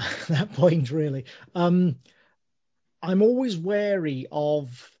reached that point, really. I'm always wary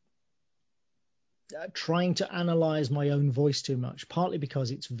of trying to analyze my own voice too much, partly because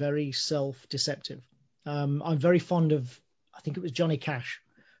it's very self-deceptive. I'm very fond of, I think it was Johnny Cash,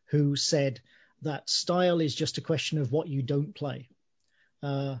 who said that style is just a question of what you don't play.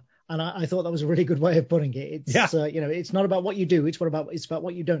 And I thought that was a really good way of putting it. It's, it's not about what you do. It's about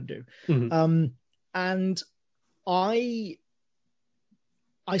what you don't do. Mm-hmm. And I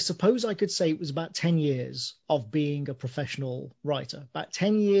suppose I could say it was about 10 years of being a professional writer. About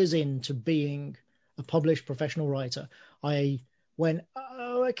 10 years into being a published professional writer, I went,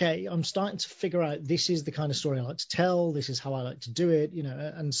 oh, okay, I'm starting to figure out this is the kind of story I like to tell. This is how I like to do it,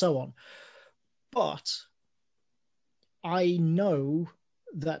 and so on. But I know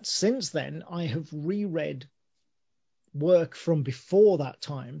that since then I have reread work from before that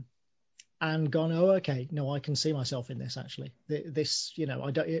time and gone, oh, okay, no, I can see myself in this, actually. This,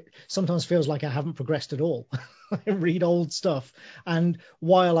 it sometimes feels like I haven't progressed at all. I read old stuff, and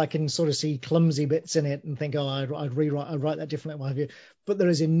while I can sort of see clumsy bits in it and think, oh, I'd write that differently, what have you, but there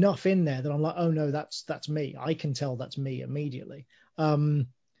is enough in there that I'm like, oh, no, that's me. I can tell that's me immediately.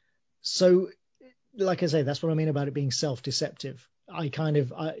 So, like I say, that's what I mean about it being self-deceptive.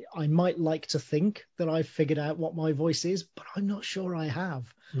 I might like to think that I've figured out what my voice is, but I'm not sure I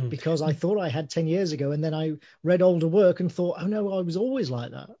have, because I thought I had 10 years ago, and then I read older work and thought, oh no, I was always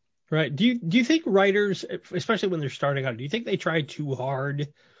like that. Right. Do you think writers, especially when they're starting out, do you think they try too hard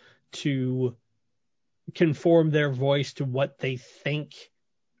to conform their voice to what they think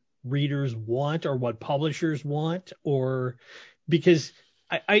readers want or what publishers want? Or because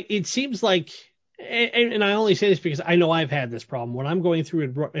it seems like, and I only say this because I know I've had this problem when I'm going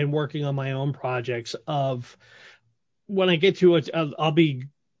through and working on my own projects, of when I get to it, I'll be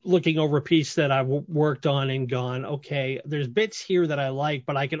looking over a piece that I've worked on and gone, okay, there's bits here that I like,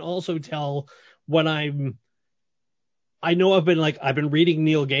 but I can also tell when I know I've been reading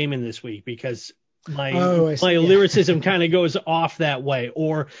Neil Gaiman this week because my lyricism kind of goes off that way,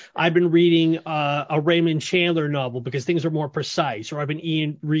 or I've been reading a Raymond Chandler novel because things are more precise, or I've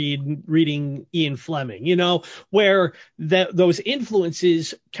been reading Ian Fleming, where those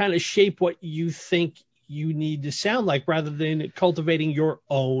influences kind of shape what you think you need to sound like rather than cultivating your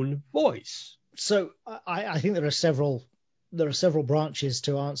own voice. So I think there are several branches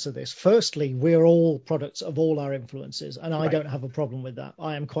to answer this. Firstly, we're all products of all our influences, and I don't have a problem with that.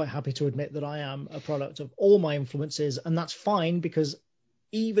 I am quite happy to admit that I am a product of all my influences, and that's fine, because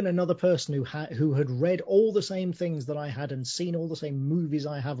even another person who had read all the same things that I had and seen all the same movies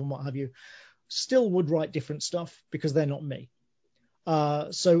I have and what have you, still would write different stuff because they're not me.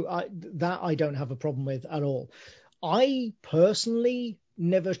 So I don't have a problem with at all. I personally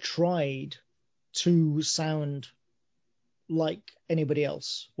never tried to sound like anybody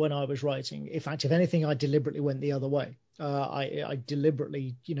else when I was writing. In fact, if anything, I deliberately went the other way. I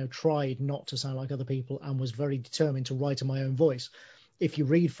deliberately, tried not to sound like other people and was very determined to write in my own voice. If you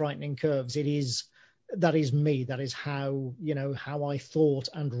read Frightening Curves, it is that is me. That is how, how I thought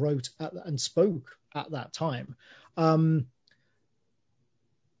and wrote and spoke at that time.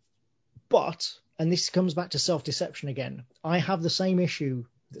 But, and this comes back to self-deception again, I have the same issue,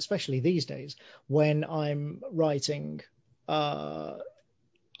 especially these days, when I'm writing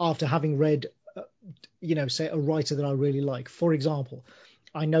after having read, say a writer that I really like. For example,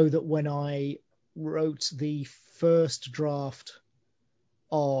 I know that when I wrote the first draft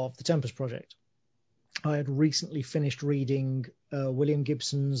of the Tempest Project, I had recently finished reading William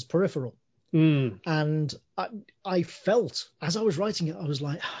Gibson's Peripheral. And I felt, as I was writing it, I was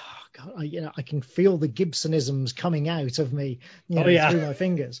like, oh, God, I can feel the Gibsonisms coming out of me through my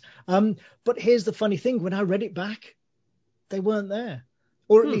fingers. But here's the funny thing. When I read it back, they weren't there.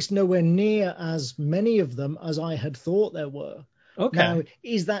 Or at least nowhere near as many of them as I had thought there were. Okay. Now,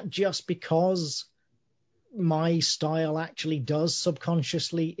 is that just because my style actually does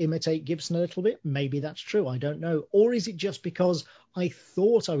subconsciously imitate Gibson a little bit? Maybe that's true. I don't know. Or is it just because I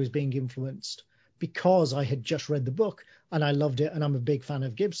thought I was being influenced because I had just read the book and I loved it and I'm a big fan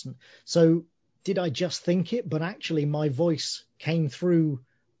of Gibson? So did I just think it, but actually my voice came through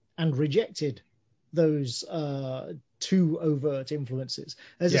and rejected those too overt influences?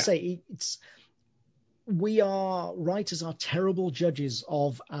 As I say, writers are terrible judges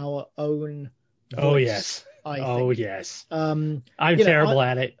of our own voice. Oh, yes. I think. Oh, yes. I'm terrible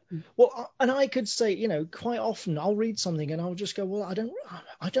at it. Well, and I could say, quite often I'll read something and I'll just go, well,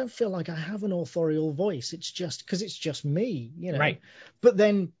 I don't feel like I have an authorial voice. It's just because it's just me, Right. But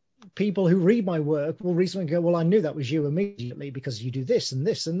then people who read my work will read something and go, well, I knew that was you immediately because you do this and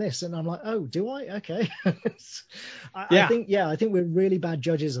this and this. And I'm like, oh, do I? Okay. I think we're really bad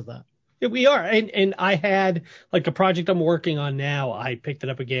judges of that. Yeah, we are. And I had like a project I'm working on now. I picked it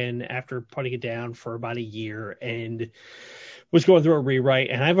up again after putting it down for about a year and was going through a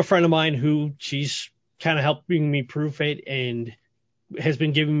rewrite. And I have a friend of mine who she's kind of helping me proof it and has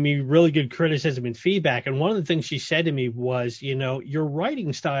been giving me really good criticism and feedback. And one of the things she said to me was, your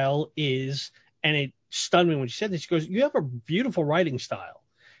writing style is, and it stunned me when she said this, she goes, you have a beautiful writing style.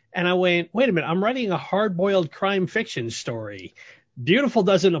 And I went, wait a minute, I'm writing a hard-boiled crime fiction story. Beautiful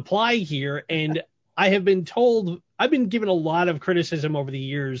doesn't apply here. And I've been given a lot of criticism over the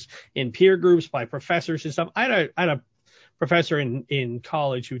years in peer groups by professors and stuff. I had a professor in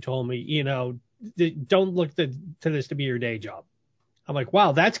college who told me, don't look to this to be your day job. I'm like,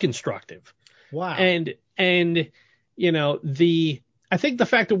 wow, that's constructive. Wow. And I think the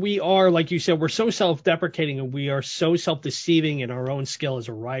fact that we are, like you said, we're so self-deprecating and we are so self-deceiving in our own skill as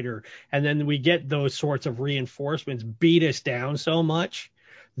a writer. And then we get those sorts of reinforcements beat us down so much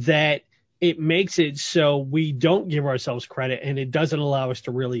that it makes it so we don't give ourselves credit and it doesn't allow us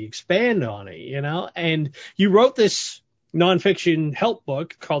to really expand on it, And you wrote this nonfiction help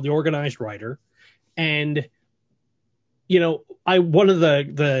book called The Organized Writer. And, one of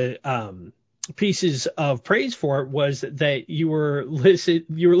the pieces of praise for it was that you were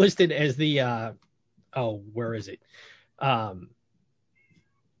listed as the where is it? I've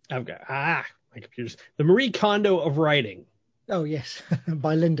got my computer's the Marie Kondo of writing. Oh yes,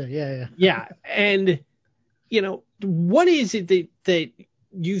 by Linda. Yeah. Yeah, and what is it that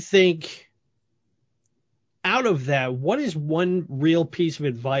you think out of that? What is one real piece of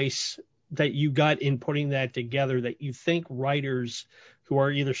advice that you got in putting that together that you think writers who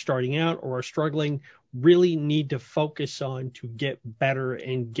are either starting out or are struggling really need to focus on to get better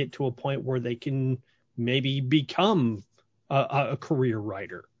and get to a point where they can maybe become a career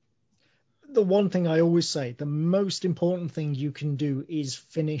writer? The one thing I always say, the most important thing you can do is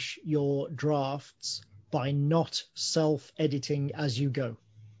finish your drafts by not self-editing as you go.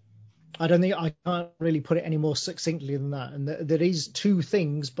 I can't really put it any more succinctly than that. And there is two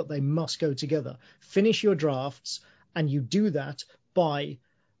things, but they must go together. Finish your drafts, and you do that by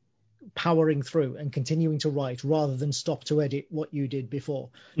powering through and continuing to write rather than stop to edit what you did before.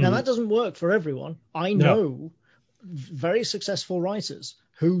 Mm-hmm. Now, that doesn't work for everyone. I know very successful writers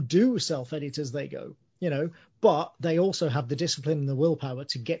who do self-edit as they go, but they also have the discipline and the willpower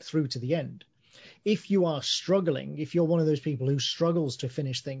to get through to the end. If you are struggling, if you're one of those people who struggles to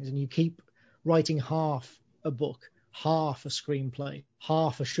finish things and you keep writing half a book, half a screenplay,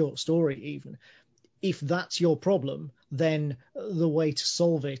 half a short story even, if that's your problem, then the way to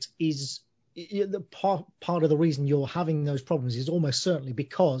solve it is the part of the reason you're having those problems is almost certainly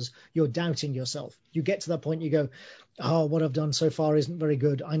because you're doubting yourself. You get to that point, you go, oh, what I've done so far isn't very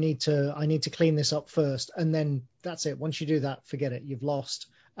good. I need to clean this up first. And then that's it. Once you do that, forget it. You've lost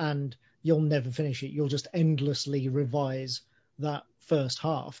and you'll never finish it. You'll just endlessly revise that first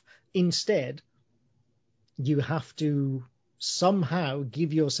half. Instead, you have to somehow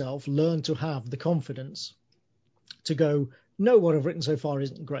learn to have the confidence to go, no, what I've written so far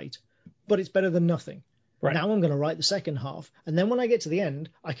isn't great, but it's better than nothing. Right. Now I'm going to write the second half. And then when I get to the end,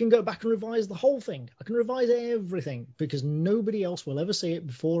 I can go back and revise the whole thing. I can revise everything because nobody else will ever see it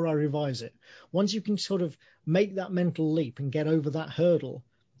before I revise it. Once you can sort of make that mental leap and get over that hurdle,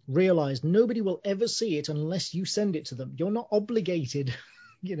 realize nobody will ever see it unless you send it to them. You're not obligated,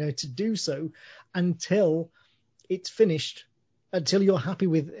 to do so until it's finished, until you're happy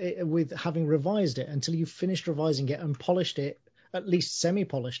with having revised it, until you've finished revising it and polished it, at least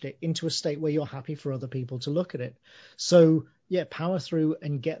semi-polished it into a state where you're happy for other people to look at it. So yeah, power through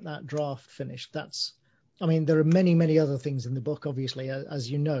and get that draft finished. There are many, many other things in the book, obviously,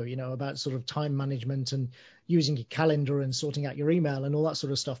 as you know, about sort of time management and using your calendar and sorting out your email and all that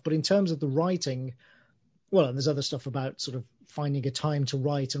sort of stuff. But in terms of the writing, well, and there's other stuff about sort of finding a time to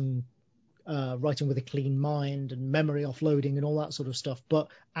write and writing with a clean mind and memory offloading and all that sort of stuff. But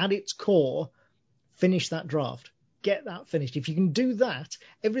at its core, finish that draft. Get that finished. If you can do that,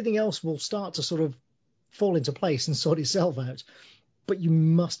 everything else will start to sort of fall into place and sort itself out. But you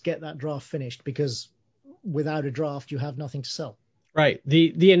must get that draft finished because without a draft, you have nothing to sell. Right.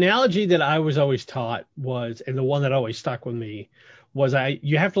 The analogy that I was always taught was, and the one that always stuck with me, was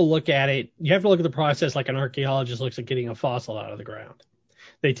you have to look at it. You have to look at the process like an archaeologist looks at getting a fossil out of the ground.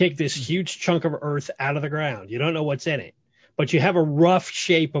 They take this huge chunk of earth out of the ground. You don't know what's in it, but you have a rough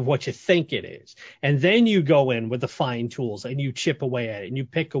shape of what you think it is. And then you go in with the fine tools and you chip away at it and you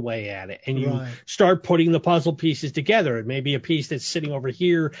pick away at it and you start putting the puzzle pieces together. And maybe a piece that's sitting over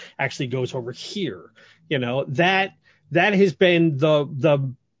here actually goes over here. That has been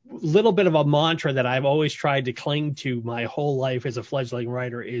the little bit of a mantra that I've always tried to cling to my whole life as a fledgling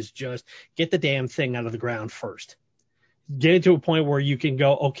writer is just get the damn thing out of the ground first. Get it to a point where you can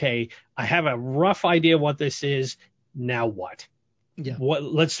go, okay, I have a rough idea what this is. Now what? Yeah.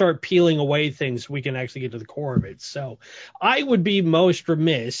 Let's start peeling away things so we can actually get to the core of it. So I would be most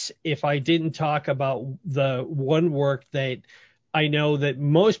remiss if I didn't talk about the one work that I know that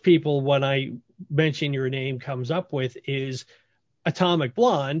most people, when I mention your name, comes up with is Atomic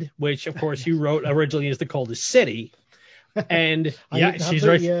Blonde, which of course you wrote originally as The Coldest City. And yeah, she's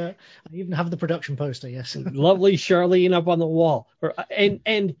right. I even have the production poster. Yes. Lovely Charlene up on the wall.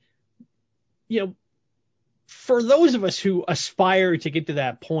 And for those of us who aspire to get to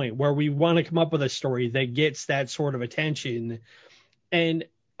that point where we want to come up with a story that gets that sort of attention, and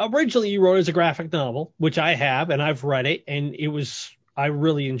originally you wrote as a graphic novel, which I have, and I've read it, and I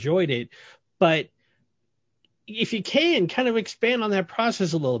really enjoyed it. But if you can kind of expand on that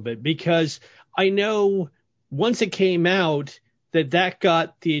process a little bit, because I know once it came out that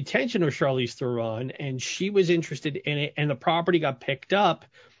got the attention of Charlize Theron and she was interested in it and the property got picked up.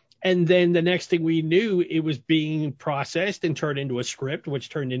 And then the next thing we knew, it was being processed and turned into a script, which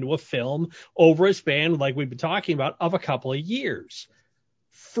turned into a film over a span, like we've been talking about, of a couple of years.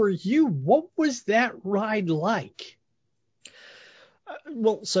 For you, what was that ride like?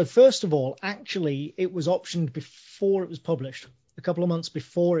 Well, so first of all, actually, it was optioned before it was published, a couple of months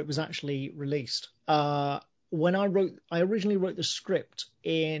before it was actually released. When I originally wrote the script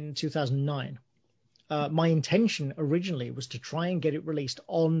in 2009. My intention originally was to try and get it released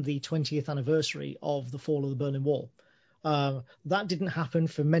on the 20th anniversary of the fall of the Berlin Wall. That didn't happen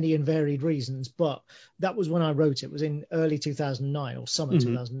for many and varied reasons, but that was when I wrote it. It was in early 2009 or summer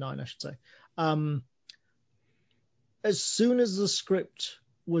 2009, I should say. As soon as the script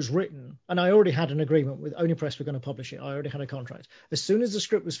was written, and I already had an agreement with Oni Press, we're going to publish it. I already had a contract. As soon as the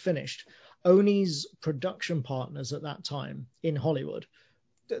script was finished, Oni's production partners at that time in Hollywood,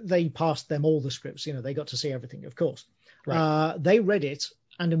 they passed them all the scripts. They got to see everything, of course. Right. They read it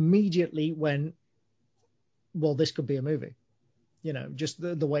and immediately went, well, this could be a movie. Just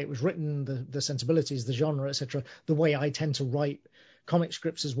the way it was written, the sensibilities, the genre, etc. The way I tend to write comic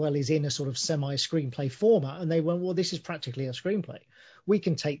scripts as well is in a sort of semi-screenplay format. And they went, well, this is practically a screenplay. We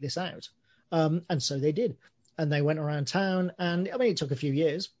can take this out. And so they did. And they went around town. And it took a few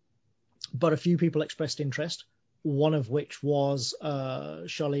years, but a few people expressed interest. One of which was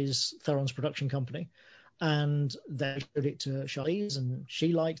Charlize Theron's production company. And they showed it to Charlize and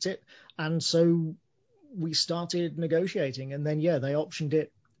she liked it. And so we started negotiating. And then, they optioned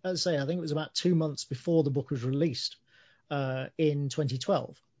it, as I say, I think it was about 2 months before the book was released in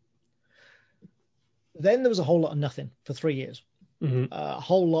 2012. Then there was a whole lot of nothing for 3 years. A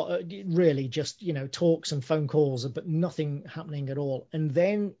whole lot of, really just, talks and phone calls, but nothing happening at all. And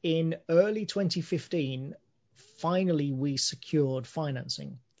then in early 2015, finally we secured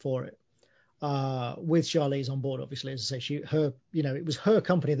financing for it. with Charlize on board, obviously. As I say, it was her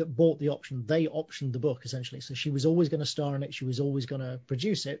company that bought the option. They optioned the book, essentially. So she was always going to star in it. She was always going to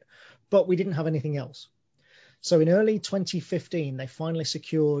produce it. But we didn't have anything else. So in early 2015, they finally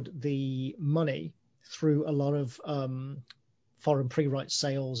secured the money through a lot of foreign pre-right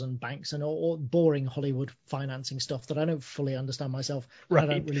sales and banks and all boring Hollywood financing stuff that I don't fully understand myself. Right.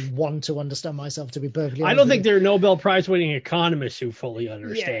 I don't really want to understand myself, to be perfectly honest. I don't think there are Nobel Prize winning economists who fully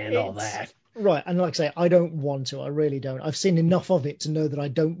understand all that. Right. And like I say, I don't want to. I really don't. I've seen enough of it to know that I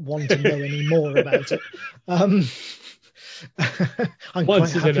don't want to know any more about it. I'm quite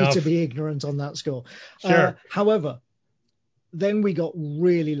happy to be ignorant on that score. Sure. However, then we got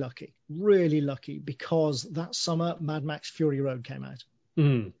really lucky, because that summer Mad Max Fury Road came out.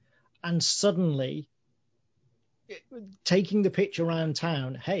 Mm. And suddenly, taking the pitch around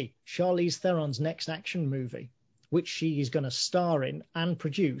town, hey, Charlize Theron's next action movie, which she is going to star in and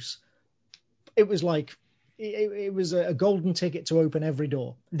produce, it was like, it was a golden ticket to open every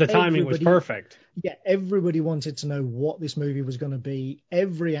door. The timing was perfect. Yeah, everybody wanted to know what this movie was going to be.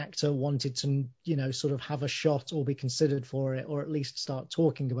 Every actor wanted to, sort of have a shot or be considered for it, or at least start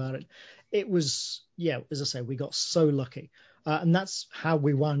talking about it. It was, as I say, we got so lucky. And that's how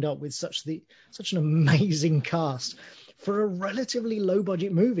we wound up with such an amazing cast for a relatively low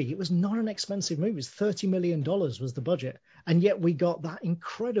budget movie. It was not an expensive movie. It was $30 million was the budget. And yet we got that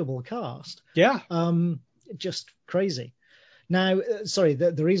incredible cast. Yeah. Just crazy. Now, sorry,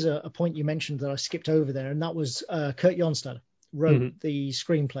 there is a point you mentioned that I skipped over there, and that was Kurt Johnston wrote the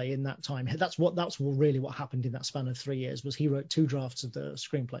screenplay in that time. That's really what happened in that span of 3 years, was he wrote 2 drafts of the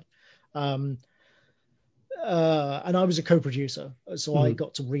screenplay. And I was a co-producer, so I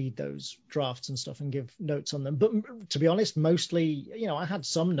got to read those drafts and stuff and give notes on them. But to be honest, mostly, I had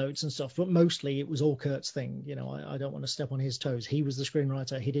some notes and stuff, but mostly it was all Kurt's thing. I don't want to step on his toes. He was the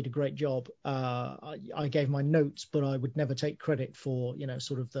screenwriter. He did a great job. I gave my notes, but I would never take credit for,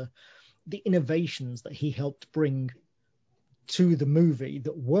 sort of the innovations that he helped bring to the movie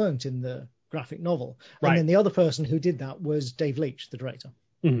that weren't in the graphic novel. Right. And then the other person who did that was Dave Leitch, the director.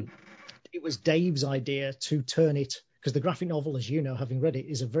 Mm-hmm. It was Dave's idea to turn it, because the graphic novel, as you know, having read it,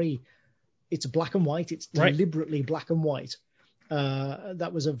 it's black and white. It's deliberately black and white.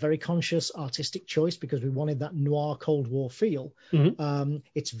 That was a very conscious artistic choice because we wanted that noir Cold War feel. Mm-hmm.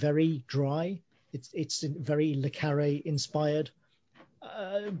 It's very dry. It's very Le Carré inspired.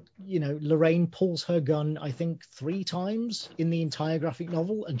 Lorraine pulls her gun, I think, 3 times in the entire graphic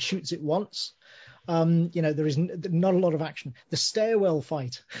novel and shoots it once. There is not a lot of action. The stairwell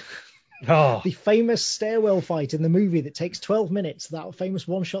fight. Oh. The famous stairwell fight in the movie that takes 12 minutes, that famous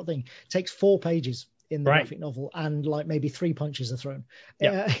one-shot thing, takes 4 pages in the graphic novel, and like maybe 3 punches are thrown.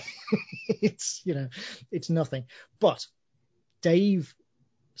 Yeah. It's nothing. But Dave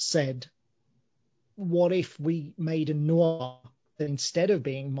said, what if we made a noir that instead of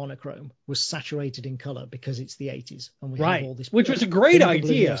being monochrome was saturated in color, because it's the 80s and we have all this, which was a great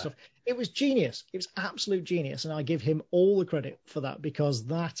idea. Stuff. It was genius. It was absolute genius, and I give him all the credit for that, because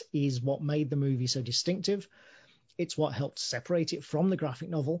that is what made the movie so distinctive. It's what helped separate it from the graphic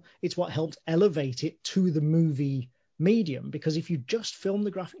novel. It's what helped elevate it to the movie medium, because if you just filmed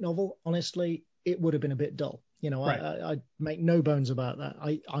the graphic novel, honestly, it would have been a bit dull. I make no bones about that.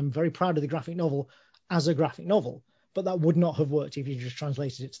 I'm very proud of the graphic novel as a graphic novel, but that would not have worked if you just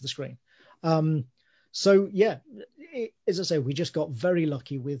translated it to the screen. As I say, we just got very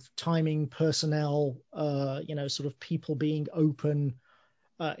lucky with timing, personnel, sort of people being open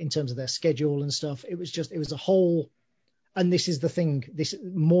in terms of their schedule and stuff. It was a whole, and this is the thing,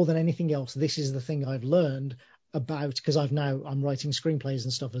 more than anything else, this is the thing I've learned about, because I'm writing screenplays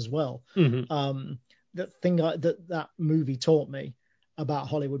and stuff as well. Mm-hmm. The thing that movie taught me about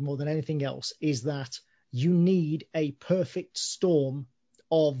Hollywood more than anything else is that you need a perfect storm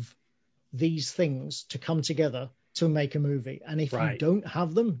of these things to come together to make a movie. And if you don't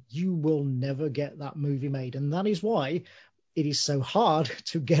have them, you will never get that movie made. And that is why it is so hard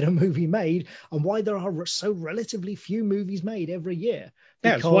to get a movie made, and why there are so relatively few movies made every year.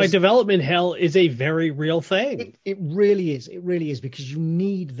 That's why development hell is a very real thing. It really is. It really is, because you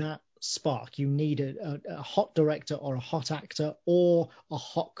need that spark. You need a hot director or a hot actor or a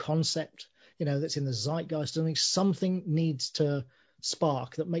hot concept, that's in the zeitgeist. Something needs to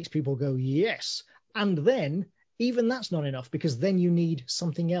spark that makes people go, yes. And then even that's not enough, because then you need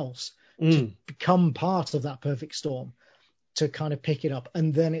something else to become part of that perfect storm to kind of pick it up.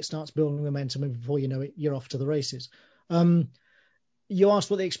 And then it starts building momentum, and before you know it, you're off to the races. You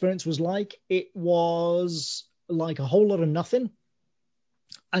asked what the experience was like. It was like a whole lot of nothing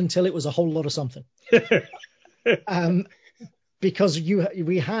until it was a whole lot of something. because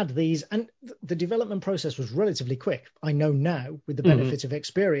we had these, and the development process was relatively quick. I know now, with the benefit of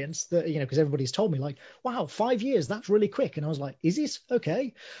experience, that because everybody's told me like, wow, 5 years, that's really quick, and I was like, is it?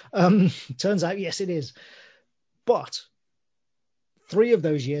 Okay. Turns out, yes, it is. But 3 of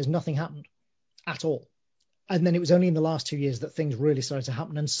those years, nothing happened at all. And then it was only in the last 2 years that things really started to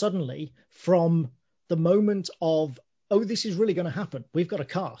happen. And suddenly, from the moment of, oh, this is really going to happen, we've got a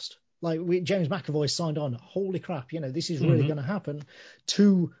cast. Like James McAvoy signed on, holy crap, this is really going to happen,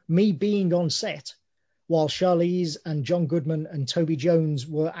 to me being on set while Charlize and John Goodman and Toby Jones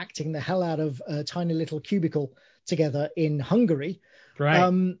were acting the hell out of a tiny little cubicle together in Hungary.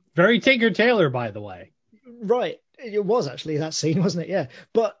 Right. Very Tinker Tailor, by the way. Right. It was actually that scene, wasn't it? Yeah.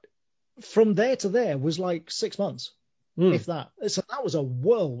 But from there to there was like 6 months, if that. So that was a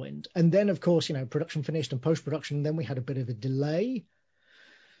whirlwind. And then, of course, production finished and post-production, and then we had a bit of a delay.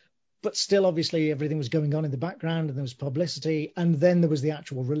 But still, obviously, everything was going on in the background, and there was publicity, and then there was the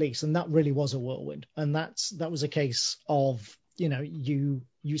actual release, and that really was a whirlwind. And that was a case of, you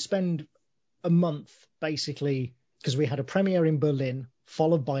spend a month, basically, because we had a premiere in Berlin,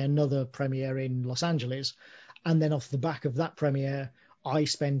 followed by another premiere in Los Angeles, and then off the back of that premiere, I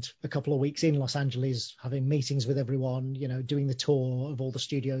spent a couple of weeks in Los Angeles having meetings with everyone, doing the tour of all the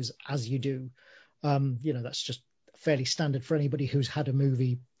studios, as you do. That's just fairly standard for anybody who's had a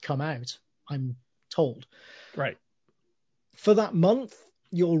movie come out, I'm told. Right. For that month,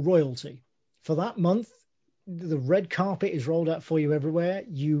 you're royalty. For that month, the red carpet is rolled out for you everywhere.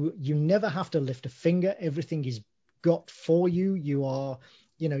 You never have to lift a finger. Everything is got for you. You are,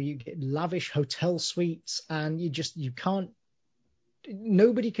 you get lavish hotel suites, and you can't,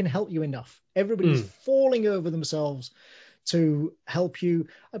 nobody can help you enough. Everybody's falling over themselves to help you.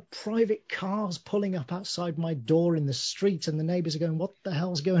 Private cars pulling up outside my door in the street, and the neighbors are going, what the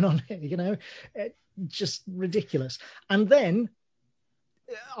hell's going on here? Just ridiculous. And then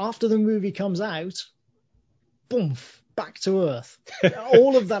after the movie comes out, boom, back to earth.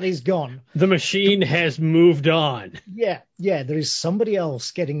 All of that is gone. The machine has moved on. Yeah, there is somebody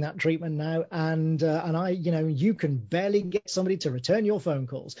else getting that treatment now, and I, you can barely get somebody to return your phone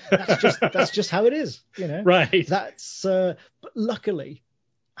calls. That's just how it is, Right. That's but luckily,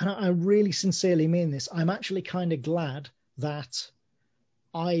 and I really sincerely mean this, I'm actually kind of glad that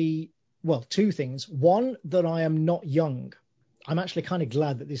two things. One, that I am not young. I'm actually kind of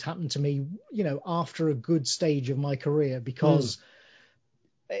glad that this happened to me, after a good stage of my career, because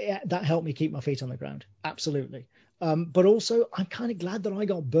that helped me keep my feet on the ground. Absolutely. But also, I'm kind of glad that I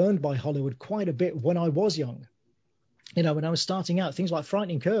got burned by Hollywood quite a bit when I was young. When I was starting out, things like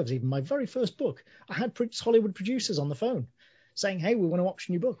Frightening Curves, even my very first book, I had Hollywood producers on the phone saying, hey, we want to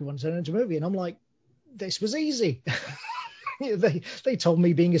option your book. We want to turn it into a movie. And I'm like, this was easy. They told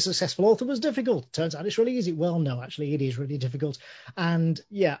me being a successful author was difficult. Turns out it's really easy. Well, no, actually, it is really difficult. And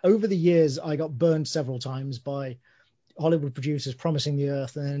yeah, over the years, I got burned several times by Hollywood producers promising the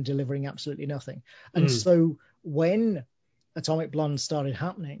earth and then delivering absolutely nothing. And so when Atomic Blonde started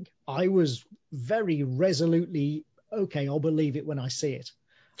happening, I was very resolutely, okay, I'll believe it when I see it.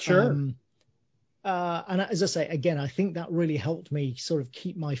 Sure. And as I say, again, I think that really helped me sort of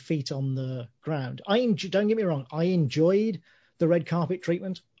keep my feet on the ground. Don't get me wrong, I enjoyed the red carpet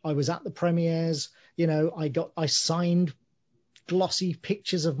treatment. I was at the premieres, I signed glossy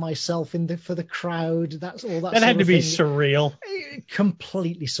pictures of myself for the crowd. That's all that had to be thing. Surreal.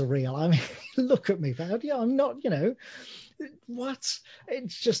 Completely surreal. I mean, look at me, yeah, I'm not, what?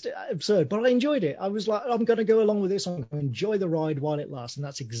 It's just absurd. But I enjoyed it. I was like, I'm going to go along with this. I'm going to enjoy the ride while it lasts. And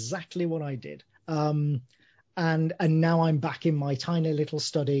that's exactly what I did. And now I'm back in my tiny little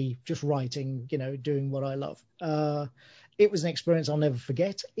study, just writing, doing what I love. It was an experience I'll never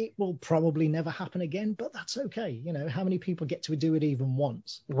forget. It will probably never happen again, but that's okay. How many people get to do it even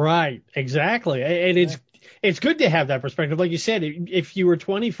once? Right, exactly. And it's good to have that perspective. Like you said, if you were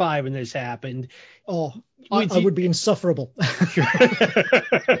 25 and this happened, I would be insufferable.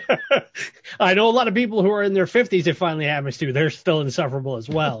 I know a lot of people who are in their 50s, it finally happens to. They're still insufferable as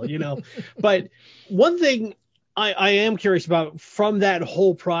well, But one thing I am curious about from that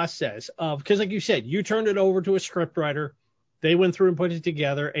whole process of, because like you said, you turned it over to a scriptwriter. They went through and put it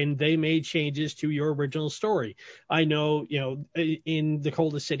together, and they made changes to your original story. I know, in The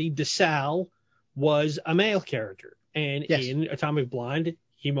Coldest City, DeSalle was a male character, and in Atomic Blonde,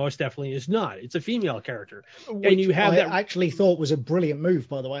 he most definitely is not. It's a female character. Which and you have I actually thought was a brilliant move,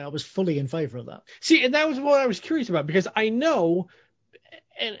 by the way. I was fully in favor of that. See, and that was what I was curious about, because I know,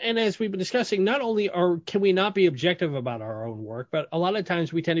 and as we've been discussing, not only can we not be objective about our own work, but a lot of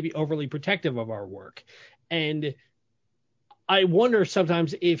times we tend to be overly protective of our work. And I wonder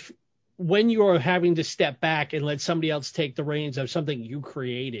sometimes if when you're having to step back and let somebody else take the reins of something you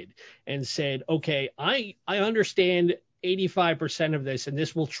created and said, okay, I understand 85% of this, and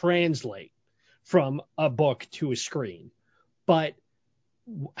this will translate from a book to a screen. But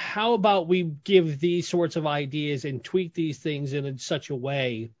how about we give these sorts of ideas and tweak these things in such a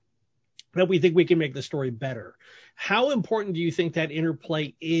way that we think we can make the story better? How important do you think that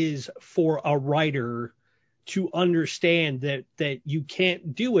interplay is for a writer to understand that you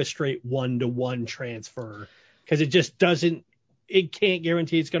can't do a straight one-to-one transfer because it just doesn't, it can't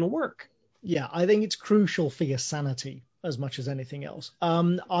guarantee it's going to work? Yeah, I think it's crucial for your sanity as much as anything else.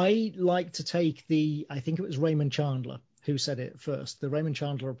 I like to take I think it was Raymond Chandler who said it first, the Raymond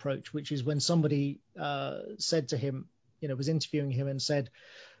Chandler approach, which is when somebody said to him, was interviewing him and said,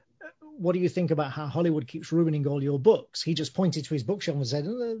 what do you think about how Hollywood keeps ruining all your books? He just pointed to his bookshelf and said,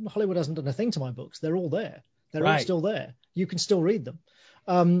 Hollywood hasn't done a thing to my books. They're all there. They're all still there. You can still read them.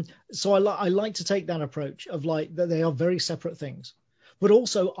 So I like to take that approach of like that they are very separate things. But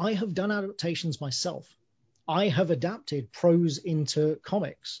also I have done adaptations myself. I have adapted prose into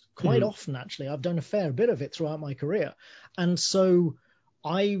comics quite often, actually. I've done a fair bit of it throughout my career. And so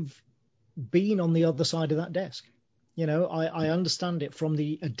I've been on the other side of that desk. I understand it from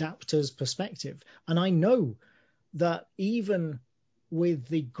the adapter's perspective. And I know that even with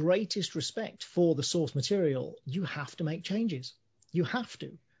the greatest respect for the source material, you have to make changes. You have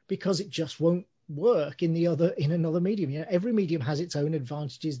to, because it just won't work in another medium. Every medium has its own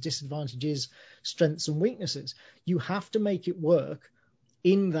advantages, disadvantages, strengths and weaknesses. You have to make it work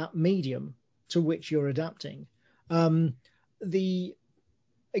in that medium to which you're adapting. The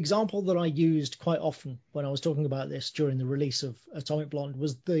example that I used quite often when I was talking about this during the release of Atomic Blonde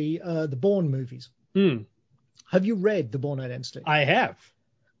was the Bourne movies. Have you read The Bourne Identity? I have.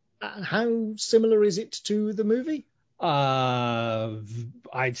 How similar is it to the movie?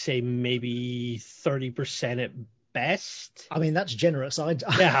 I'd say maybe 30% at best. I mean, that's generous. I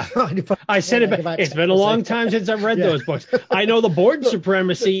said it. It's been a long time since I've read those books. I know the Bourne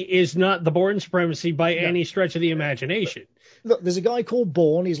supremacy is not the Bourne supremacy by any stretch of the imagination. Look, there's a guy called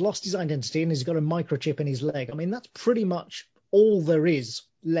Bourne. He's lost his identity and he's got a microchip in his leg. I mean, that's pretty much all there is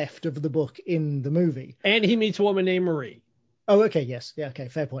left of the book in the movie. And he meets a woman named Marie. Oh, okay. Yes. Yeah. Okay.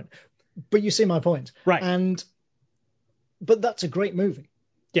 Fair point. But you see my point. Right. But that's a great movie.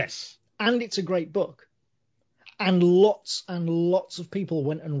 Yes. And it's a great book. And lots of people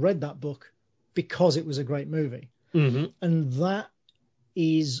went and read that book because it was a great movie. And that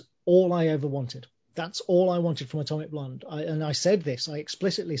is all I ever wanted. That's all I wanted from Atomic Blonde. I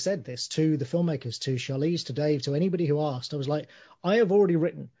explicitly said this to the filmmakers, to Charlize, to Dave, to anybody who asked. I was like, I have already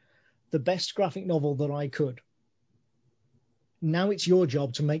written the best graphic novel that I could. Now it's your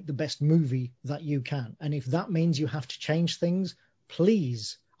job to make the best movie that you can. And if that means you have to change things,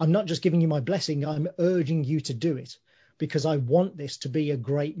 please. I'm not just giving you my blessing. I'm urging you to do it because I want this to be a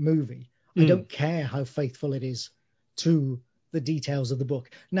great movie. I don't care how faithful it is to the details of the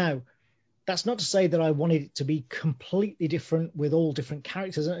book. Now, that's not to say that I wanted it to be completely different with all different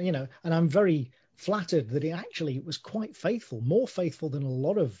characters, and I'm very flattered that it actually was quite faithful, more faithful than a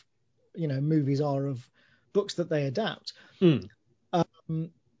lot of, movies are of books that they adapt.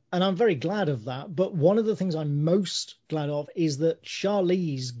 And I'm very glad of that. But one of the things I'm most glad of is that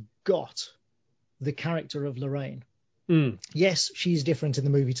Charlize got the character of Lorraine. Yes, she's different in the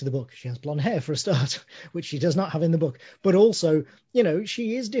movie to the book. She has blonde hair for a start, which she does not have in the book. But also,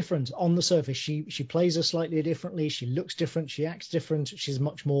 she is different on the surface. She plays her slightly differently. She looks different. She acts different. She's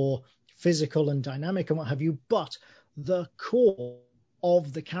much more physical and dynamic and what have you. But the core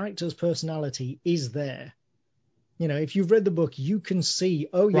of the character's personality is there. If you've read the book, you can see,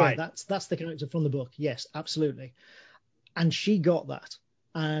 that's the character from the book. Yes, absolutely. And she got that.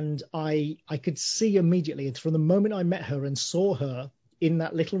 And I could see immediately from the moment I met her and saw her in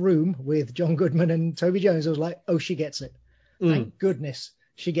that little room with John Goodman and Toby Jones, I was like, oh, she gets it. Thank goodness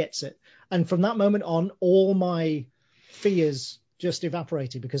she gets it. And from that moment on, all my fears just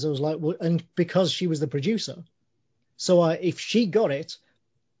evaporated because I was like, well, and because she was the producer. So if she got it,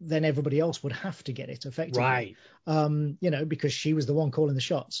 then everybody else would have to get it effectively. Right. Because she was the one calling the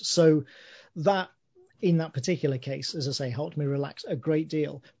shots. So that, in that particular case, as I say, helped me relax a great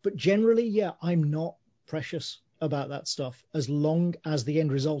deal. But generally, I'm not precious about that stuff as long as the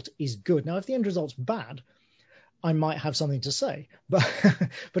end result is good. Now, if the end result's bad, I might have something to say. But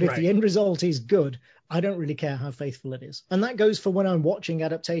if the end result is good, I don't really care how faithful it is. And that goes for when I'm watching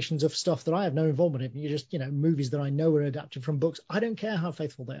adaptations of stuff that I have no involvement in. You just, movies that I know are adapted from books. I don't care how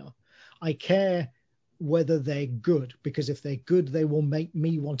faithful they are. I care whether they're good, because if they're good, they will make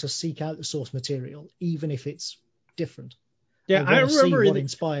me want to seek out the source material, even if it's different. Yeah, I want to see remember what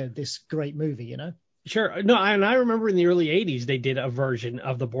inspired this great movie, you know? Sure. No, and I remember in the early 80s, they did a version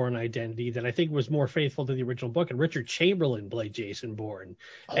of the Bourne Identity that I think was more faithful to the original book, and Richard Chamberlain played Jason Bourne.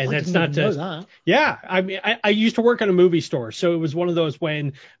 Oh, And I that's didn't not even know that. Yeah, I mean, I used to work in a movie store, so it was one of those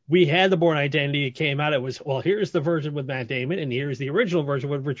when we had the Bourne Identity, it came out, it was, well, here's the version with Matt Damon, and here's the original version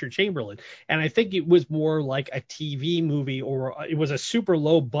with Richard Chamberlain. And I think it was more like a TV movie, or it was a super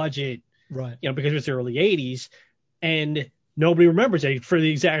low budget, Right. because it was the early 80s, and nobody remembers it for the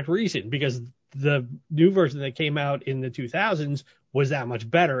exact reason, because the new version that came out in the 2000s was that much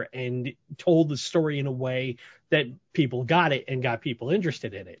better and told the story in a way that people got it and got people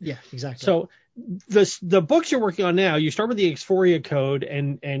interested in it. Yeah, exactly. So the books you're working on now, you start with the Exphoria Code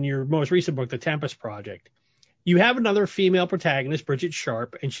and your most recent book, The Tempest Project. You have another female protagonist, Bridget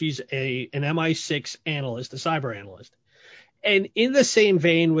Sharp, and she's an MI6 analyst, a cyber analyst. And in the same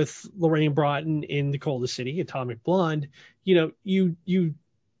vein with Lorraine Broughton in The Coldest City, Atomic Blonde, you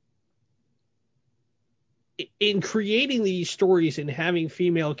in creating these stories and having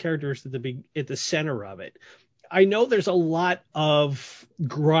female characters at the center of it, I know there's a lot of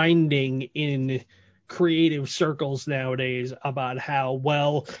grinding in creative circles nowadays about how,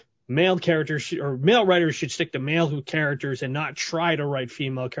 well, male characters or male writers should stick to male characters and not try to write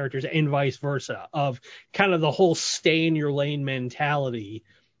female characters, and vice versa, of kind of the whole stay in your lane mentality.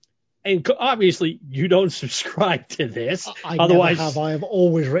 And obviously, you don't subscribe to this. Never have. I have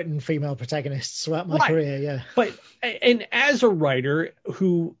always written female protagonists throughout my career. Yeah. But and as a writer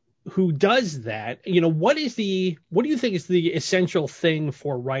who does that, what do you think is the essential thing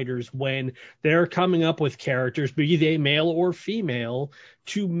for writers when they're coming up with characters, be they male or female,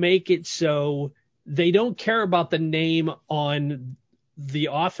 to make it so they don't care about the name on the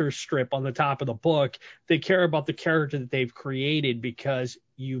author's strip on the top of the book? They care about the character that they've created because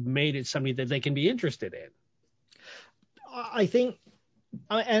you've made it something that they can be interested in. I think,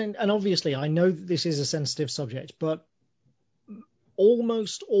 and obviously I know this is a sensitive subject, but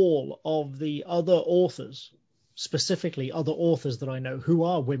almost all of the other authors, specifically other authors that I know who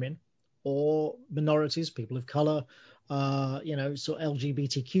are women or minorities, people of color, so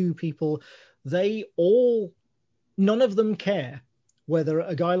LGBTQ people, none of them care whether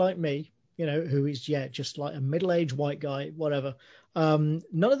a guy like me, who is, just like a middle-aged white guy, whatever,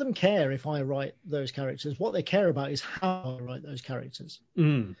 none of them care if I write those characters. What they care about is how I write those characters.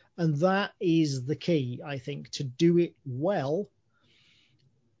 And that is the key, I think, to do it well,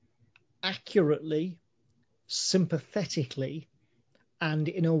 accurately, sympathetically, and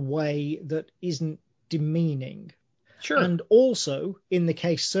in a way that isn't demeaning. Sure. And also, in the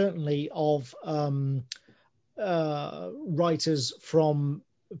case certainly of writers from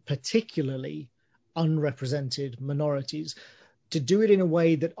particularly unrepresented minorities, to do it in a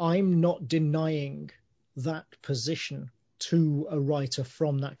way that I'm not denying that position to a writer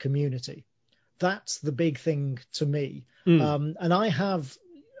from that community. That's the big thing to me. And I have,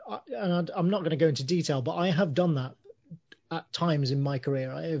 and I'm not going to go into detail, but I have done that at times in my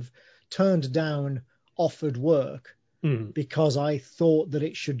career. I have turned down offered work because I thought that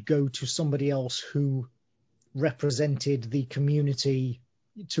it should go to somebody else who represented the community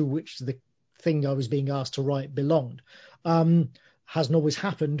to which the thing I was being asked to write belonged. Hasn't always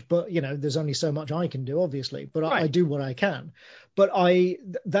happened, but there's only so much I can do, obviously, but right. I do what I can. But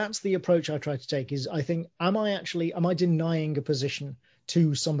that's the approach I try to take, is I think, am I denying a position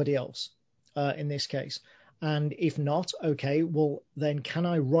to somebody else in this case? And if not, okay, well then can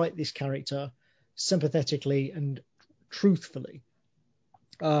I write this character sympathetically and truthfully?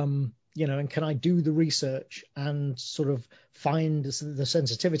 And can I do the research and sort of find the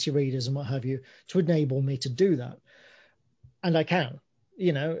sensitivity readers and what have you to enable me to do that? And I can,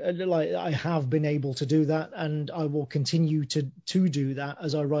 like I have been able to do that, and I will continue to do that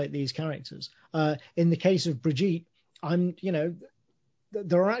as I write these characters. In the case of Brigitte,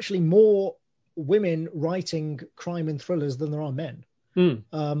 there are actually more women writing crime and thrillers than there are men. I'm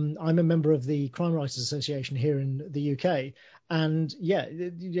a member of the Crime Writers Association here in the UK, and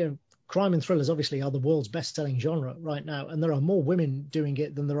crime and thrillers obviously are the world's best-selling genre right now, and there are more women doing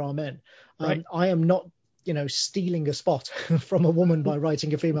it than there are men. Right. I am not, stealing a spot from a woman by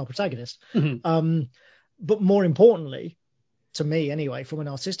writing a female protagonist. But more importantly, to me anyway, from an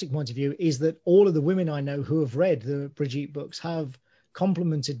artistic point of view, is that all of the women I know who have read the Brigitte books have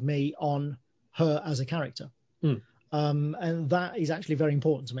complimented me on her as a character. And that is actually very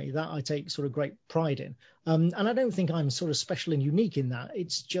important to me. That I take sort of great pride in. And I don't think I'm sort of special and unique in that.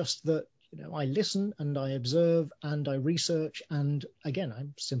 It's just that, I listen and I observe and I research, and again,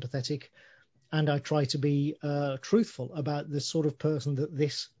 I'm sympathetic, and I try to be truthful about the sort of person that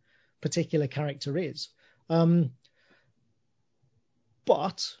this particular character is.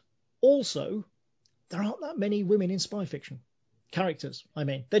 But also, there aren't that many women in spy fiction characters. I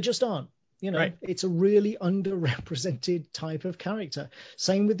mean, there just aren't. Right. It's a really underrepresented type of character.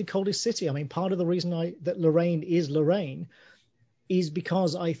 Same with the Coldest City. I mean, part of the reason that Lorraine is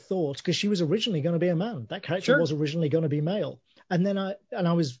because I thought, because she was originally going to be a man. That character was originally going to be male. And then I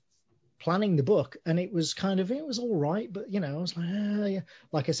was planning the book, and it was all right, but I was like, yeah.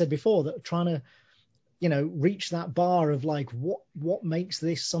 Like I said before, that trying to reach that bar of like what makes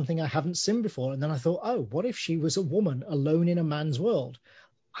this something I haven't seen before. And then I thought, oh, what if she was a woman alone in a man's world?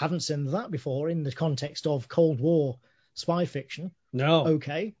 Haven't seen that before in the context of Cold War spy fiction. No.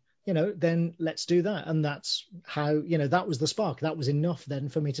 Okay, then let's do that. And that's how, that was the spark. That was enough then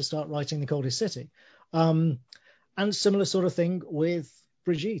for me to start writing The Coldest City. And similar sort of thing with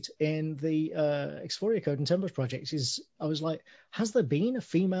Brigitte in the Exploria Code and Tempest projects I was like, has there been a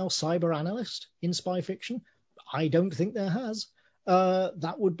female cyber analyst in spy fiction? I don't think there has.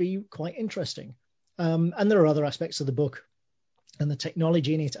 That would be quite interesting. And there are other aspects of the book and the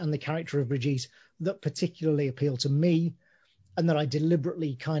technology in it and the character of Brigitte that particularly appeal to me, and that I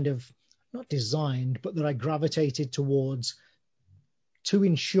deliberately kind of not designed, but that I gravitated towards to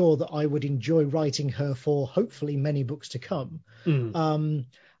ensure that I would enjoy writing her for hopefully many books to come. And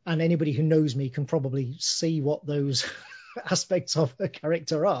anybody who knows me can probably see what those aspects of her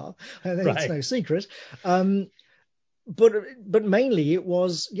character are. And it's no secret. But mainly it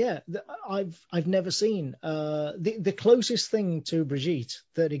was, I've never seen the closest thing to Brigitte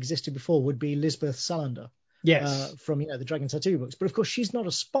that existed before would be Lisbeth Salander. Yes. From the Dragon Tattoo books. But of course she's not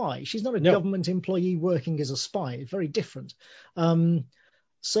a spy. She's not a government employee working as a spy. It's very different.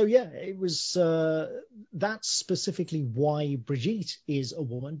 So yeah, it was that's specifically why Brigitte is a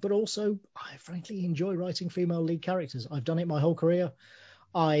woman, but also I frankly enjoy writing female lead characters. I've done it my whole career.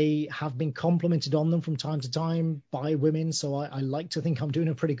 I have been complimented on them from time to time by women, so I like to think I'm doing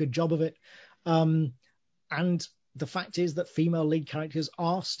a pretty good job of it. And the fact is that female lead characters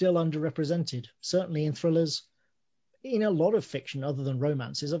are still underrepresented, certainly in thrillers, in a lot of fiction other than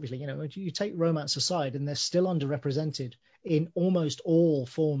romances. Obviously, you take romance aside and they're still underrepresented in almost all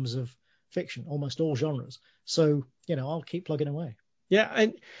forms of fiction, almost all genres. So, I'll keep plugging away. Yeah.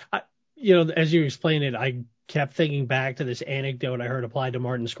 And, as you explained it, I kept thinking back to this anecdote I heard applied to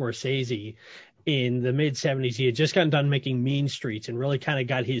Martin Scorsese in the mid 70s. He had just gotten done making Mean Streets and really kind of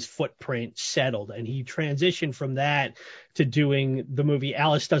got his footprint settled. And he transitioned from that to doing the movie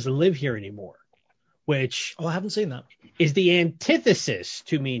Alice Doesn't Live Here Anymore, which I haven't seen that. Is the antithesis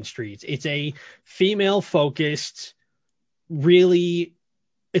to Mean Streets. It's a female focused, really,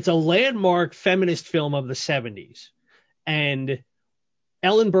 it's a landmark feminist film of the 70s. And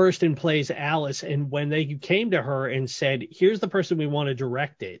Ellen Burstyn plays Alice. And when they came to her and said, here's the person we want to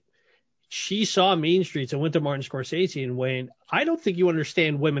direct it, she saw Mean Streets and went to Martin Scorsese and went, I don't think you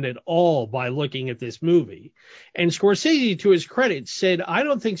understand women at all by looking at this movie. And Scorsese, to his credit, said, I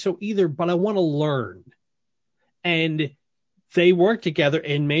don't think so either, but I want to learn. And they worked together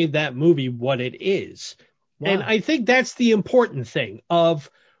and made that movie what it is. Wow. And I think that's the important thing of,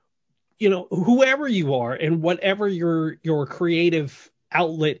 whoever you are and whatever your creative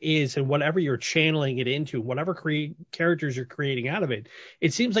outlet is and whatever you're channeling it into, whatever characters you're creating out of it,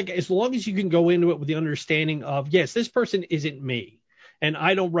 it seems like as long as you can go into it with the understanding of, yes, this person isn't me and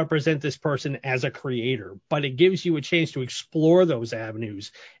I don't represent this person as a creator, but it gives you a chance to explore those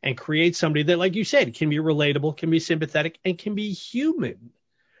avenues and create somebody that, like you said, can be relatable, can be sympathetic, and can be human.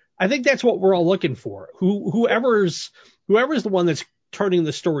 I think that's what we're all looking for. Whoever's the one that's turning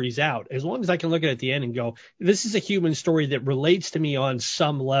the stories out, as long as I can look at it at the end and go, this is a human story that relates to me on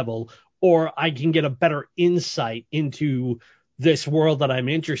some level, or I can get a better insight into this world that I'm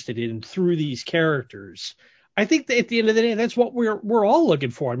interested in through these characters. I think that at the end of the day, that's what we're all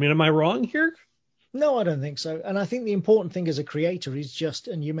looking for. I mean, am I wrong here? No, I don't think so. And I think the important thing as a creator is just,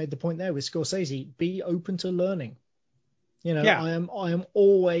 and you made the point there with Scorsese, be open to learning. I am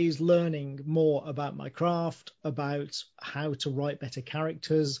always learning more about my craft, about how to write better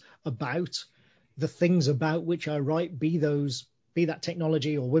characters, about the things about which I write, be that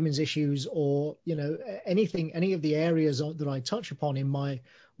technology or women's issues or, anything, any of the areas that I touch upon in my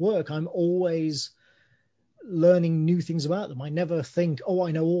work. I'm always learning new things about them. I never think,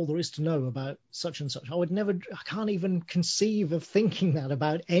 I know all there is to know about such and such. I can't even conceive of thinking that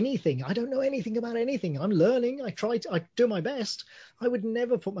about anything. I don't know anything about anything. I'm learning. I do my best. I would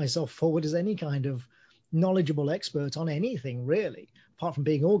never put myself forward as any kind of knowledgeable expert on anything, really, apart from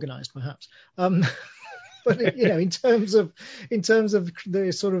being organized, perhaps. But in terms of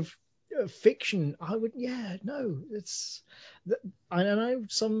the sort of fiction, I would, no, I know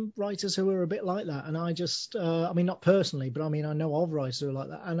some writers who are a bit like that, and I just, I mean, not personally, but I mean, I know of writers who are like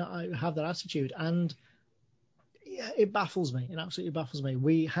that, and I have that attitude, and it baffles me. It absolutely baffles me.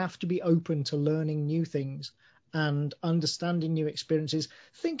 We have to be open to learning new things and understanding new experiences.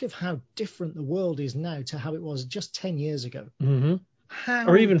 Think of how different the world is now to how it was just 10 years ago. Mm-hmm. How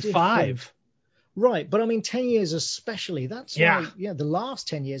or even different. 5. Right, but I mean, 10 years especially, that's Yeah. like, the last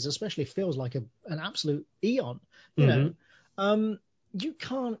 10 years especially feels like an absolute eon, you know. You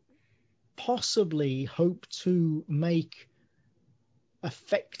can't possibly hope to make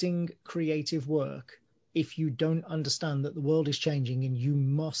affecting creative work if you don't understand that the world is changing and you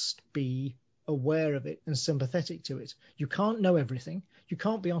must be aware of it and sympathetic to it. You can't know everything. You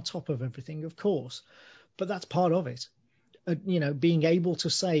can't be on top of everything, of course, but that's part of it. Being able to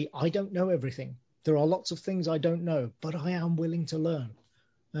say, I don't know everything. There are lots of things I don't know, but I am willing to learn.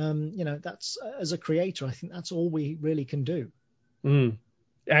 That's, as a creator, I think that's all we really can do.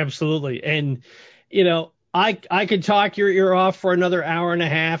 Absolutely. And, I could talk your ear off for another hour and a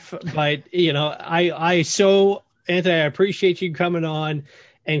half, but, Anthony, I appreciate you coming on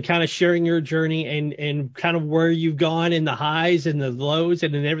and kind of sharing your journey and kind of where you've gone in the highs and the lows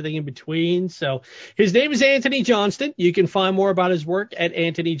and in everything in between. So his name is Antony Johnston. You can find more about his work at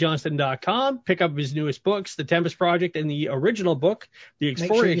AntonyJohnston.com. Pick up his newest books, The Tempest Project and the original book, The Exploria Code.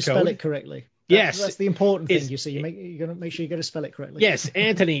 Make sure you spell it correctly. That's the important thing, you see. You're going to make sure you got to spell it correctly. Yes,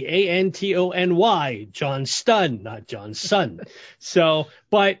 Antony, Antony, Johnston, not Johnson.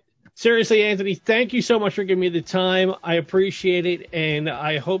 But seriously, Anthony, thank you so much for giving me the time. I appreciate it, and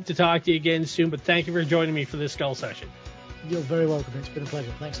I hope to talk to you again soon. But thank you for joining me for this Skull Session. You're very welcome. It's been a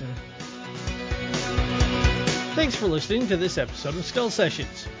pleasure. Thanks, Devin. Thanks for listening to this episode of Skull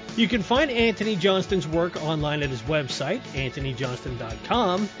Sessions. You can find Antony Johnston's work online at his website,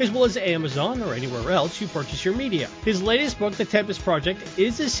 AntonyJohnston.com, as well as Amazon or anywhere else you purchase your media. His latest book, The Tempest Project,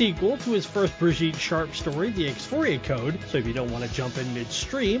 is a sequel to his first Brigitte Sharp story, The Exploria Code, so if you don't want to jump in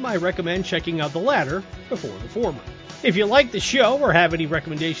midstream, I recommend checking out the latter before the former. If you like the show or have any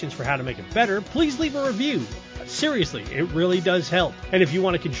recommendations for how to make it better, please leave a review. Seriously, it really does help. And if you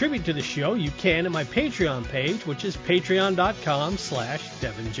want to contribute to the show, you can at my Patreon page, which is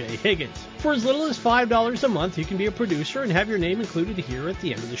patreon.com/Devin J. Higgins. For as little as $5 a month, you can be a producer and have your name included here at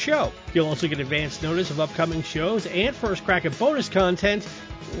the end of the show. You'll also get advance notice of upcoming shows and first crack at bonus content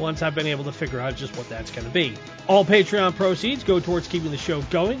once I've been able to figure out just what that's going to be. All Patreon proceeds go towards keeping the show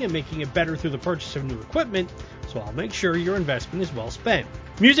going and making it better through the purchase of new equipment, so I'll make sure your investment is well spent.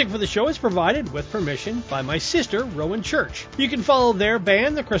 Music for the show is provided with permission by my sister, Rowan Church. You can follow their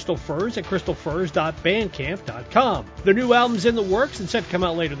band, the Crystal Furs, at crystalfurs.bandcamp.com. Their new album's in the works and set to come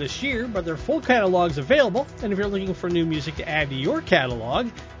out later this year, but their full catalog's available, and if you're looking for new music to add to your catalog,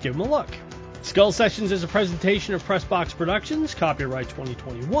 give them a look. Skull Sessions is a presentation of Pressbox Productions, copyright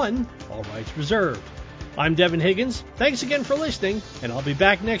 2021, all rights reserved. I'm Devin Higgins. Thanks again for listening, and I'll be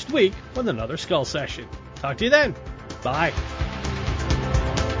back next week with another Skull Session. Talk to you then. Bye.